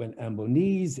 when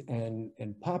Ambonese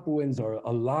and Papuans are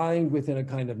aligned within a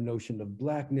kind of notion of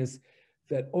Blackness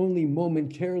that only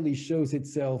momentarily shows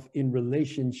itself in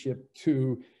relationship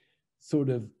to sort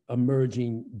of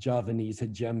emerging Javanese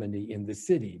hegemony in the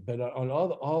city. But on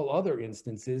all other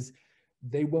instances,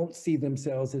 they won't see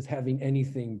themselves as having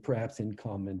anything perhaps in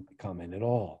common at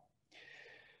all.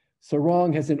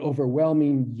 Sarong has an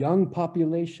overwhelming young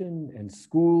population, and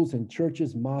schools and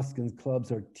churches, mosques and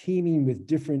clubs are teeming with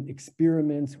different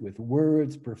experiments with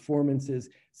words, performances,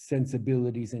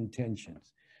 sensibilities, and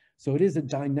tensions. So it is a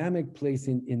dynamic place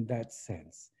in that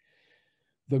sense.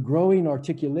 The growing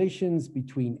articulations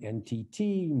between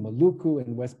NTT, Maluku,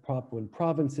 and West Papuan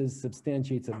provinces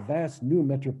substantiates a vast new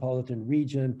metropolitan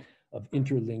region of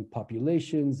interlinked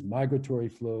populations, migratory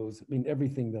flows, I mean,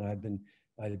 everything that I've been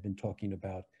talking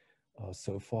about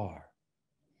so far.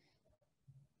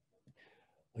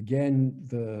 Again,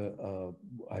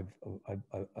 I've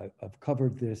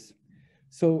covered this.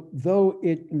 So though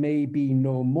it may be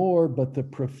no more but the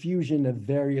profusion of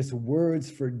various words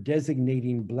for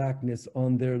designating Blackness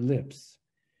on their lips,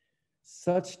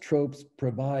 such tropes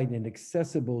provide an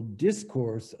accessible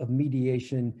discourse of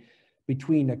mediation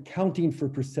between accounting for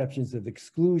perceptions of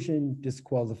exclusion,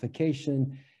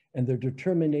 disqualification, and their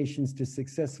determinations to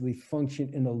successfully function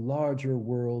in a larger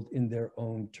world in their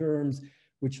own terms,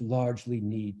 which largely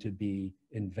need to be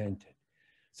invented.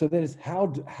 So that is, how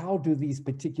do these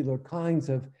particular kinds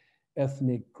of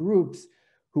ethnic groups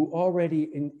who already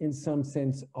in some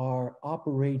sense are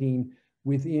operating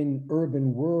within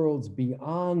urban worlds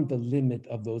beyond the limit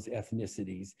of those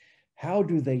ethnicities,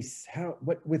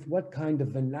 with what kind of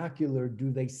vernacular do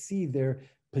they see their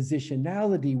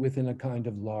positionality within a kind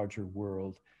of larger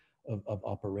world of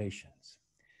operations?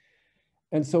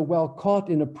 And so while caught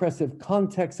in oppressive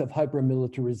contexts of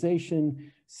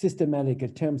hypermilitarization, systematic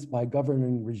attempts by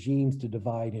governing regimes to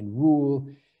divide and rule,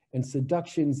 and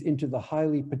seductions into the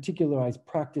highly particularized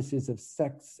practices of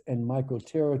sects and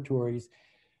micro-territories,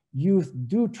 youth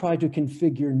do try to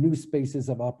configure new spaces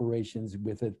of operations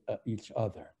with each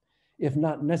other, if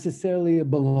not necessarily a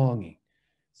belonging.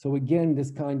 So again,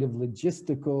 this kind of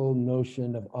logistical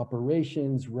notion of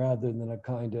operations rather than a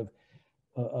kind of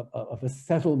a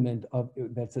settlement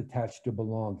that's attached to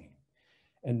belonging.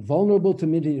 And vulnerable to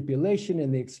manipulation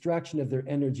and the extraction of their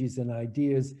energies and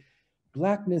ideas,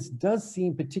 Blackness does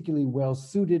seem particularly well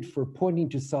suited for pointing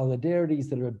to solidarities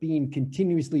that are being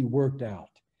continuously worked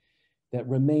out, that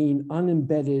remain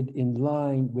unembedded in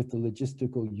line with the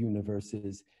logistical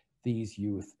universes these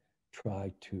youth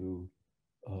try to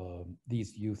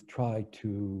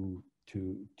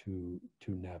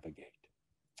navigate.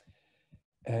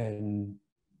 And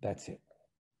that's it.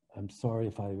 I'm sorry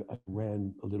if I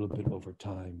ran a little bit over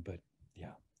time, but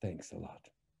yeah, thanks a lot.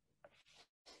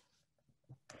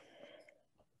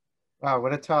 Wow,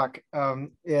 what a talk.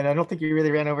 And I don't think you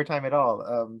really ran over time at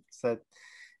all. So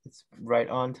it's right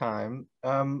on time.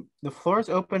 The floor is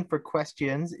open for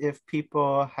questions if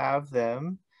people have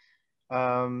them.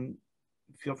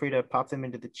 Feel free to pop them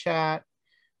into the chat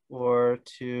or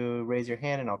to raise your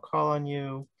hand and I'll call on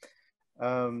you.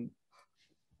 One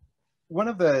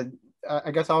of the,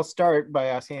 I guess I'll start by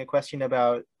asking a question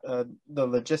about the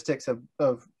logistics of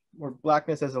or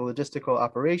Blackness as a logistical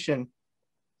operation.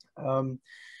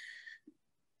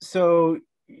 So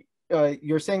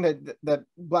you're saying that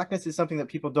Blackness is something that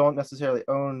people don't necessarily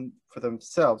own for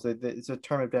themselves. It's a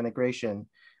term of denigration,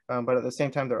 but at the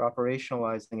same time, they're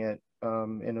operationalizing it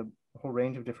in a whole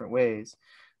range of different ways.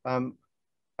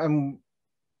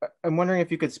 I'm wondering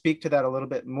if you could speak to that a little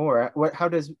bit more.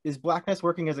 Is Blackness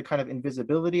working as a kind of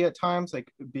invisibility at times,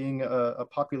 like being a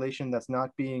population that's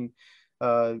not being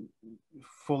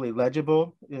fully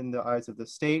legible in the eyes of the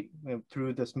state, you know,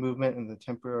 through this movement and the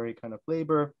temporary kind of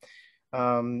labor?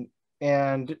 And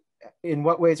in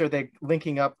what ways are they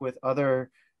linking up with other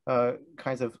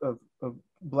kinds of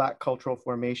Black cultural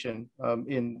formation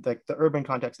in the urban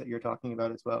context that you're talking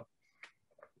about as well?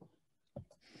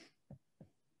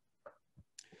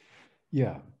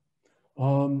 Yeah.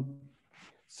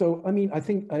 So I mean, I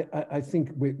think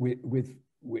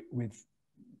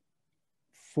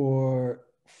for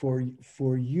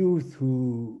for youth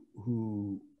who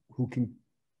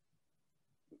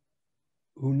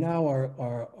now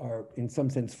are in some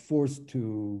sense forced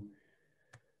to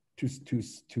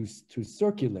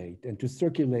circulate, and to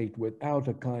circulate without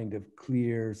a kind of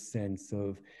clear sense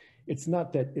of, I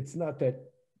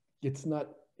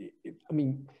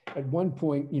mean, at one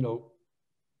point, you know,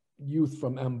 youth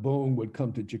from Ambon would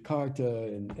come to Jakarta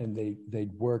and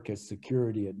they'd work as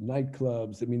security at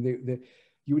nightclubs. I mean,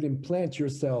 you would implant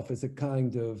yourself as a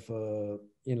kind of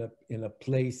in a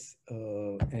place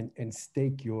and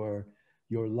stake your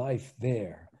life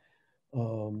there.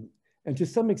 And to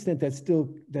some extent, that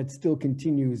still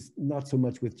continues, not so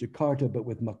much with Jakarta, but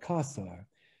with Makassar.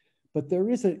 But there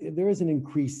is an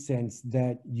increased sense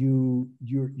that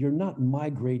you're not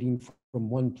migrating from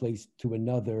one place to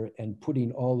another and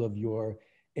putting all of your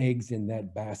eggs in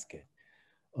that basket.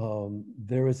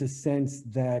 There is a sense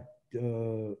that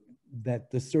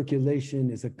that the circulation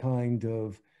is a kind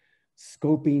of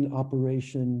scoping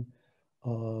operation.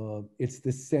 It's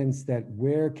the sense that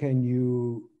where can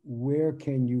you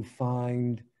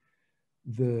find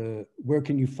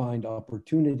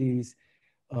opportunities?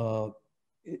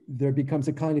 There becomes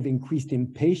a kind of increased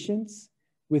impatience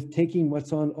with taking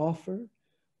what's on offer,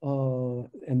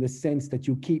 and the sense that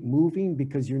you keep moving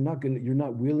because you're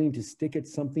not willing to stick at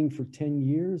something for 10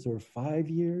 years or 5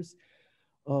 years.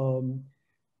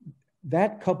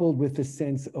 That coupled with the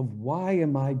sense of, why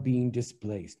am I being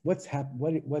displaced? What's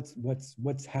happening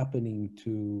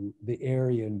to the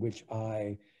area in which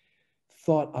I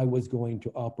thought I was going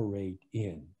to operate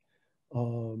in?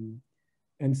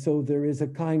 And so there is a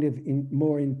kind of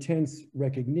more intense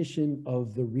recognition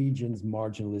of the region's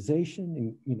marginalization,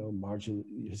 and, you know,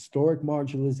 historic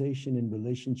marginalization in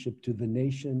relationship to the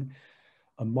nation,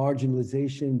 a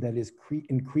marginalization that is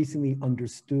increasingly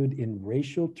understood in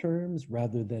racial terms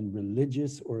rather than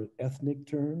religious or ethnic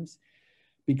terms,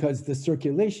 because the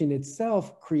circulation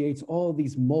itself creates all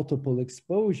these multiple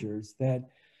exposures that,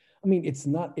 I mean, it's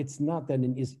not that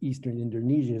in Eastern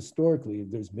Indonesia historically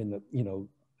there's been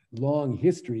long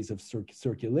histories of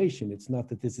circulation. It's not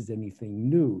that this is anything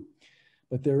new,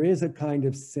 but there is a kind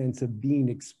of sense of being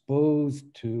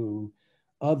exposed to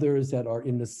others that are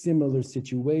in a similar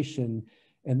situation,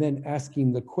 and then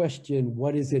asking the question,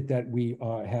 what is it that we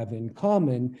have in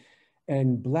common?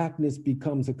 And Blackness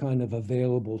becomes a kind of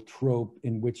available trope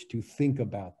in which to think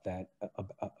about that,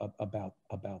 about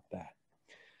that.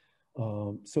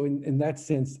 So in that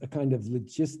sense, a kind of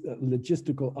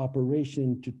logistical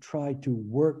operation to try to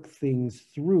work things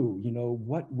through, you know,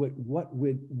 what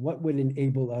would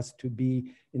enable us to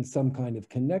be in some kind of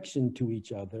connection to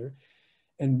each other,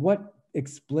 and what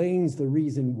explains the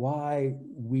reason why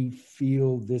we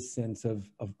feel this sense of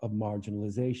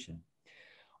marginalization.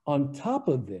 On top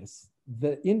of this,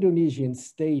 the Indonesian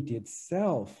state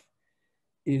itself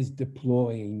is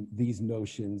deploying these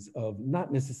notions of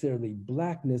not necessarily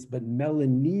Blackness, but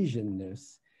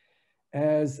Melanesianness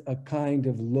as a kind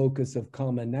of locus of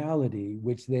commonality,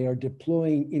 which they are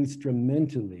deploying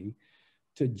instrumentally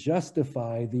to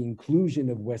justify the inclusion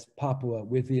of West Papua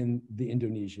within the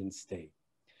Indonesian state.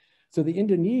 So the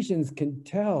Indonesians can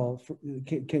tell,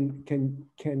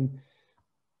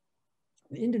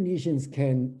 the Indonesians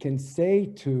can say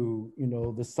to, you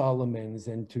know, the Solomons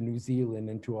and to New Zealand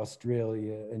and to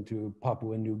Australia and to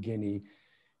Papua New Guinea,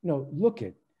 you know, look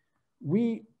it,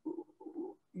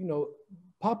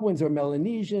 Papuans are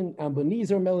Melanesian,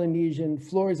 Ambonese are Melanesian,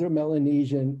 Flores are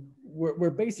Melanesian, we're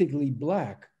basically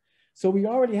Black. So we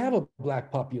already have a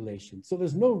Black population. So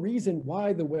there's no reason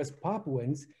why the West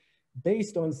Papuans,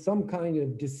 based on some kind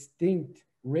of distinct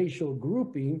racial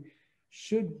grouping,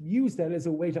 should use that as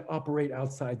a way to operate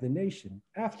outside the nation.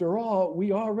 After all,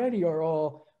 we already are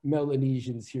all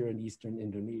Melanesians here in Eastern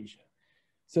Indonesia.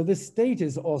 So the state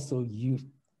is also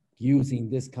using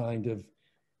this kind of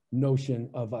notion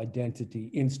of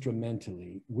identity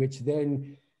instrumentally, which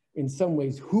then, in some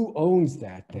ways, who owns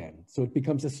that then? So it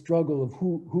becomes a struggle of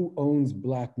who owns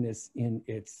Blackness in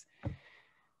its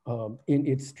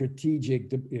strategic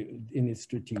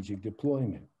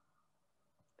deployment.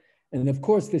 And of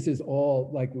course, this is all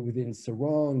like within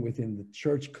Sarong, within the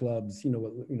church clubs,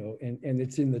 and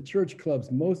it's in the church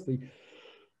clubs mostly,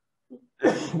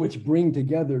 which bring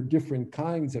together different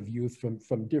kinds of youth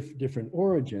from different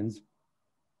origins,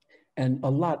 and a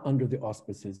lot under the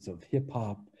auspices of hip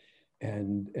hop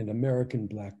and American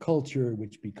Black culture,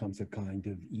 which becomes a kind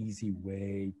of easy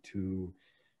way to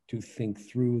think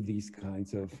through these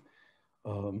kinds of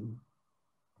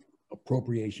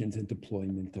appropriations and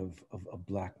deployment of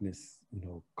Blackness,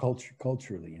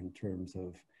 culturally, in terms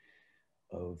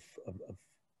of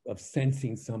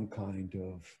sensing some kind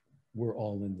of, we're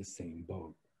all in the same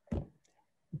boat.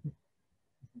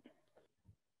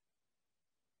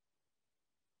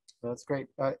 That's great.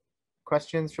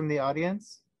 Questions from the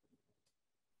audience?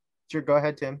 Sure, go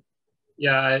ahead, Tim.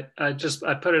 Yeah, I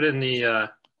put it in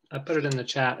the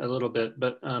chat a little bit,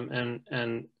 but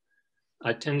and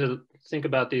I tend to think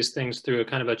about these things through a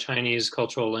kind of a Chinese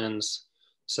cultural lens.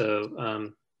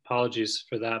 So apologies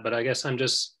for that, but I guess I'm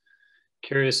just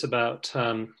curious about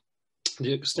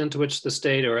the extent to which the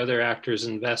state or other actors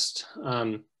invest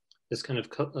this kind of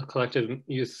collective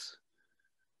youth,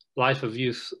 life of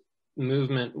youth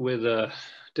movement with a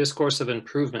discourse of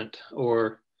improvement,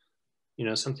 or, you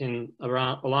know, something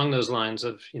along those lines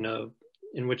of, you know,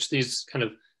 in which these kind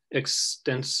of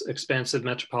expansive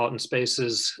metropolitan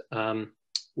spaces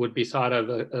would be thought of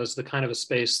as the kind of a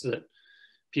space that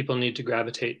people need to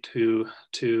gravitate to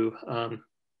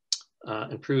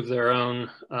improve their own,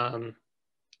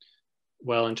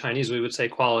 well, in Chinese we would say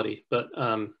quality, but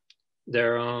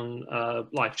their own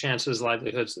life chances,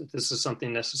 livelihoods, that this is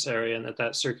something necessary, and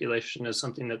that circulation is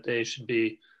something that they should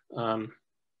be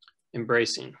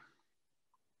embracing.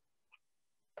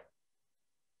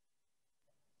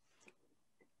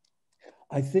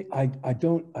 I think I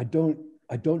don't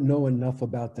know enough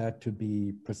about that to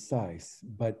be precise,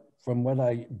 but from what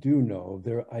I do know,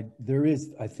 there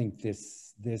is, I think,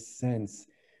 this sense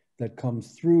that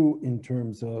comes through in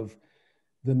terms of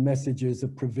the messages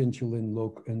of provincial and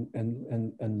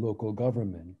local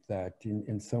government, that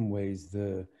in some ways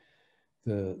the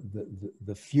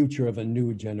future of a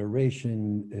new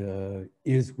generation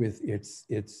is with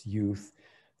its youth.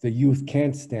 The youth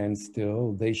can't stand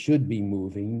still; they should be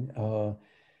moving,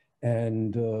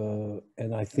 and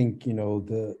I think, you know,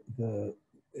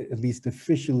 at least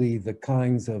officially, the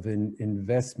kinds of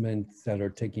investments that are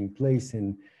taking place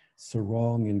in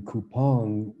Sarong and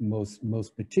Kupang,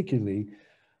 most particularly,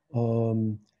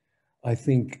 I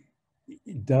think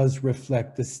it does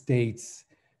reflect the state's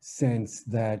sense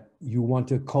that you want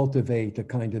to cultivate a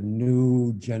kind of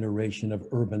new generation of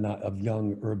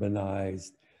young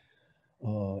urbanized.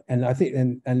 And I think,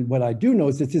 and what I do know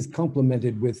is this is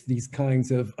complemented with these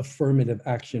kinds of affirmative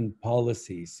action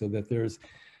policies, so that there's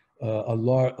a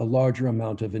larger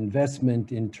amount of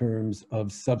investment in terms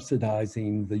of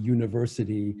subsidizing the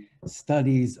university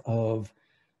studies of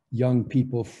young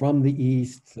people from the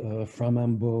East, from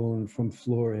Ambon, from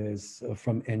Flores,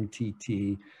 from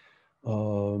NTT.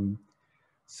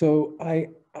 So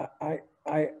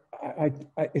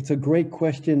it's a great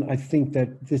question. I think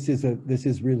that this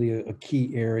is really a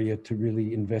key area to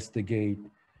really investigate,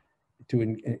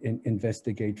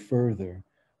 investigate further.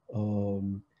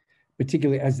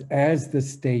 Particularly as the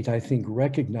state, I think,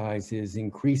 recognizes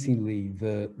increasingly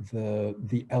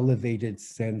the elevated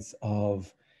sense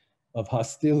of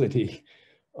hostility,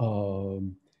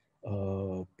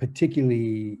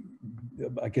 particularly,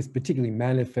 I guess, particularly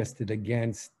manifested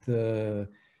against the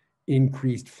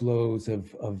increased flows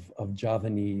of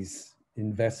Javanese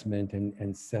investment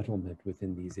and settlement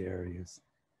within these areas.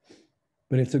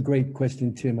 But it's a great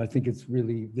question, Tim. I think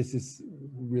this is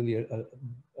really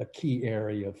a key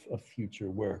area of future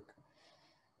work.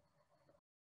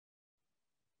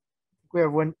 We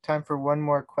have time for one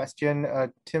more question.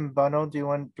 Tim Bunnell, do you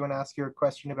want to ask your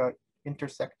question about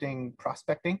intersecting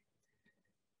prospecting?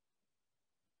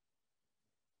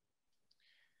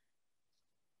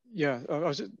 Yeah, I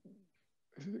was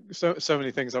so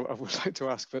many things I would like to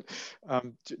ask, but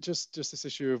just this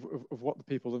issue of what the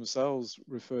people themselves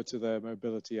refer to their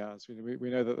mobility as. We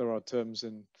know that there are terms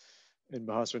in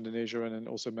Bahasa Indonesia and in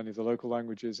also many of the local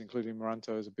languages, including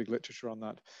Meranto, is a big literature on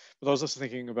that. But I was also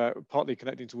thinking about partly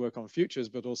connecting to work on futures,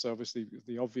 but also obviously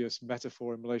the obvious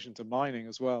metaphor in relation to mining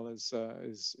as well is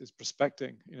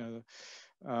prospecting. You know,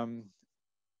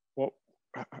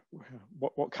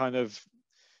 what kind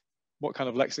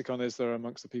of lexicon is there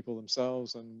amongst the people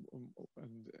themselves, and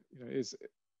you know, is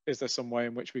there some way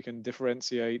in which we can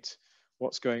differentiate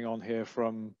what's going on here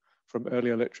from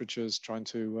earlier literatures trying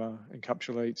to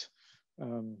encapsulate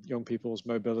young people's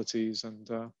mobilities and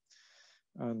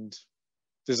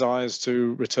desires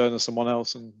to return as someone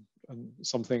else and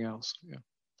something else? Yeah.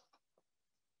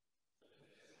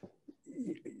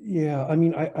 Yeah, I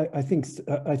mean, I think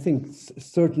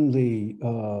certainly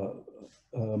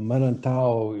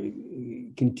Marantau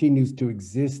continues to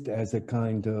exist as a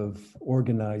kind of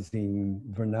organizing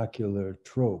vernacular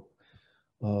trope.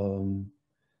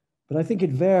 But I think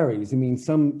it varies. I mean,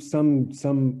 some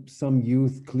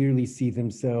youth clearly see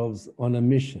themselves on a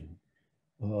mission.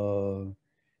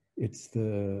 It's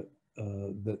a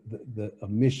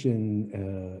mission,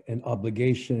 an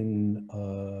obligation,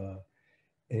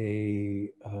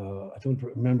 I don't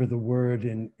remember the word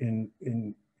in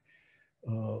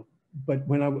but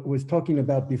when I was talking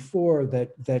about before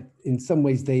that in some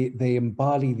ways they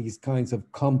embody these kinds of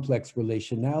complex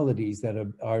relationalities that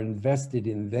are invested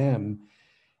in them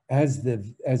as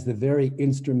the very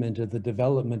instrument of the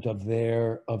development of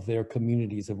their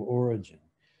communities of origin.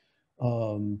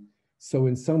 So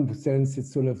in some sense,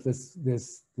 it's sort of this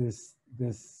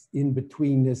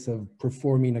in-betweenness of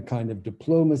performing a kind of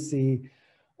diplomacy,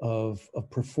 of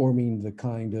performing the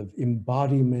kind of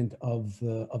embodiment of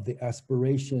the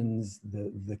aspirations,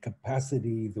 the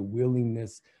capacity, the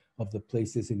willingness of the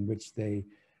places in which they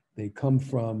come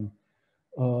from,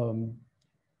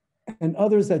 and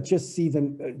others that just see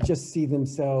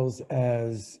themselves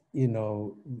as, you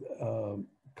know,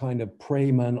 kind of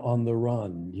preymen on the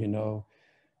run, you know,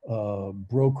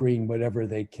 brokering whatever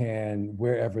they can,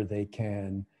 wherever they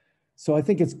can. So I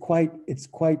think it's quite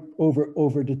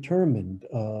over-determined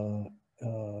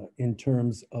in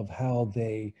terms of how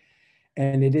they,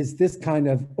 and it is this kind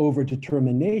of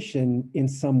over-determination in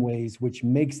some ways which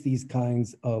makes these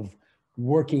kinds of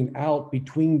working out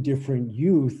between different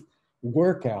youth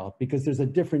work out, because there's a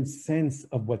different sense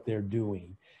of what they're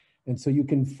doing. And so you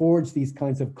can forge these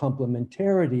kinds of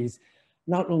complementarities,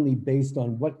 not only based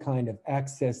on what kind of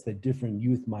access that different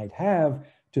youth might have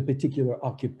to particular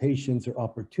occupations or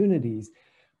opportunities,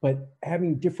 but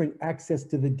having different access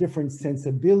to the different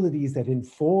sensibilities that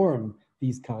inform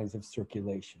these kinds of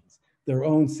circulations, their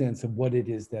own sense of what it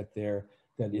is that they're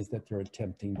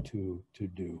attempting to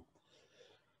do.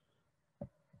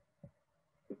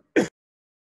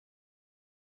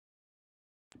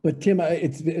 But Tim,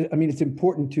 it's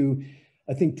important to,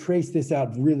 I think, trace this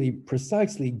out really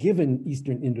precisely, given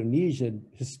Eastern Indonesia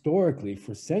historically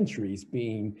for centuries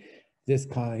being this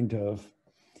kind of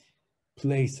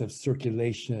place of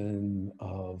circulation,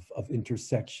 of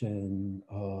intersection.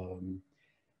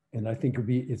 And I think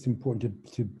it's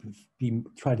important to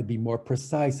try to be more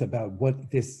precise about what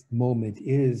this moment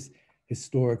is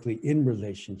historically in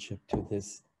relationship to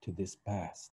this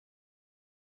past.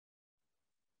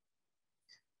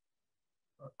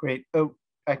 Great. Oh,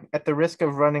 at the risk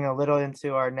of running a little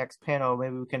into our next panel,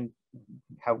 maybe we can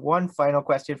have one final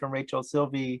question from Rachel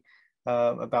Sylvie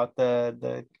about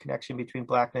the connection between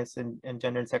Blackness and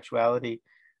gender and sexuality.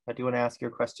 Do you want to ask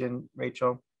your question,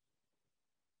 Rachel?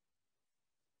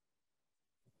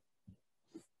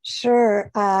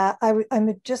 Sure.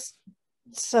 I'm just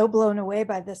so blown away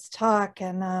by this talk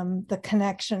and the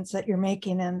connections that you're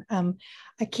making. And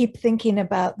I keep thinking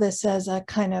about this as a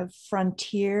kind of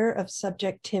frontier of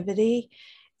subjectivity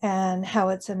and how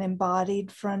it's an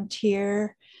embodied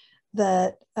frontier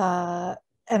that,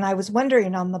 and I was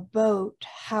wondering on the boat,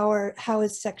 how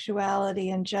is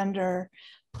sexuality and gender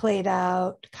played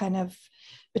out kind of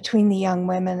between the young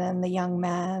women and the young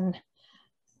men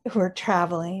who are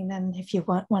traveling, and if you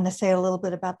want to say a little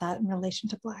bit about that in relation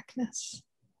to Blackness.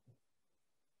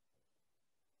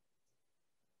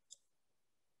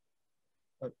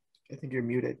 I think you're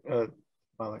muted,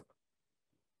 Malik.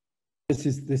 This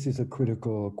is a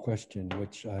critical question,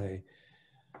 which I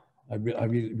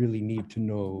really need to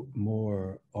know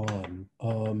more on.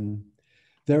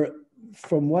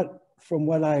 From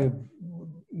what I'm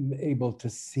able to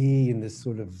see in this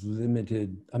sort of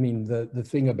limited, I mean, the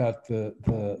thing about the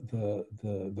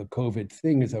COVID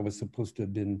thing is I was supposed to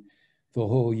have been the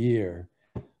whole year,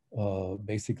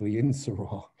 basically in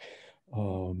Sarong,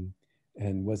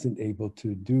 and wasn't able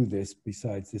to do this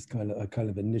besides this kind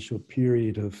of initial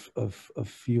period of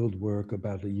field work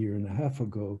about 1.5 years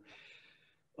ago.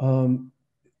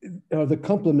 Are the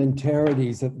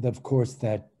complementarities of course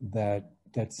that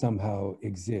somehow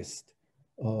exist.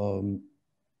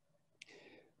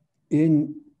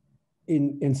 In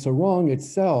Sarong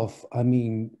itself, I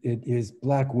mean, it is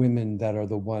Black women that are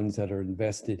the ones that are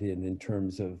invested in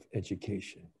terms of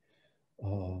education.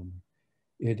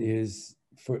 It is,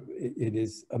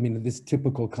 I mean, this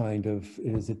typical kind of,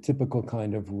 it is a typical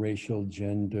kind of racial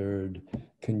gendered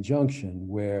conjunction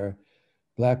where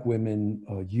Black women,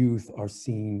 youth are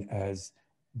seen as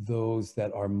those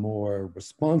that are more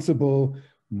responsible,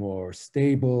 more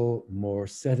stable, more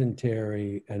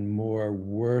sedentary, and more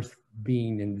worth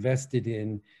being invested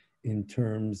in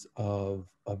terms of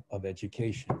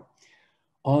education.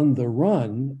 On the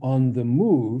run, on the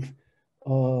move,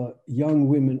 young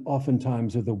women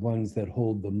oftentimes are the ones that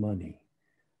hold the money,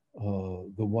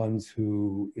 the ones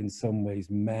who in some ways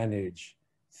manage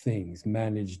things,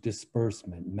 manage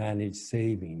disbursement, manage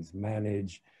savings,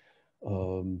 manage,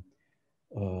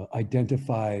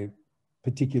 identify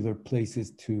particular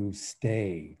places to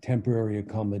stay, temporary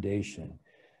accommodation,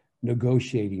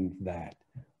 negotiating that.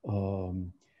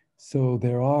 So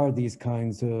there are these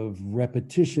kinds of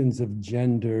repetitions of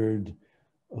gendered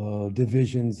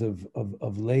divisions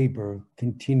of labor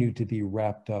continue to be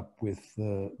wrapped up with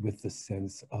the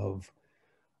sense of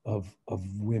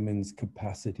women's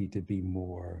capacity to be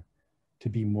more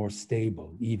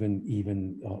stable,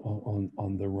 even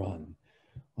on the run.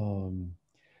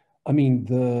 I mean,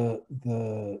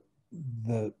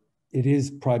 it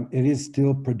is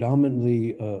still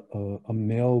predominantly a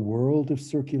male world of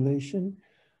circulation,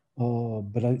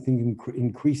 but I think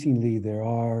increasingly there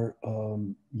are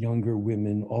younger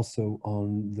women also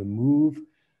on the move,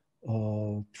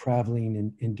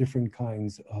 traveling in different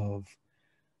kinds of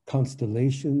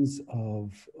constellations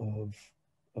of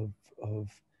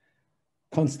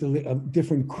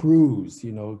different crews,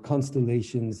 you know,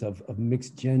 constellations of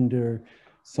mixed gender,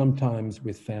 sometimes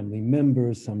with family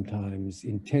members, sometimes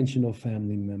intentional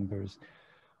family members.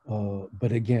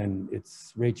 But again,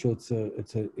 Rachel,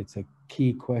 it's a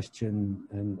key question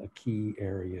and a key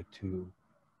area to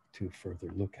further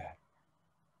look at.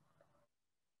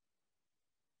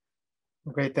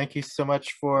 Great, thank you so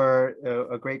much for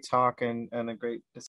a great talk and a great discussion.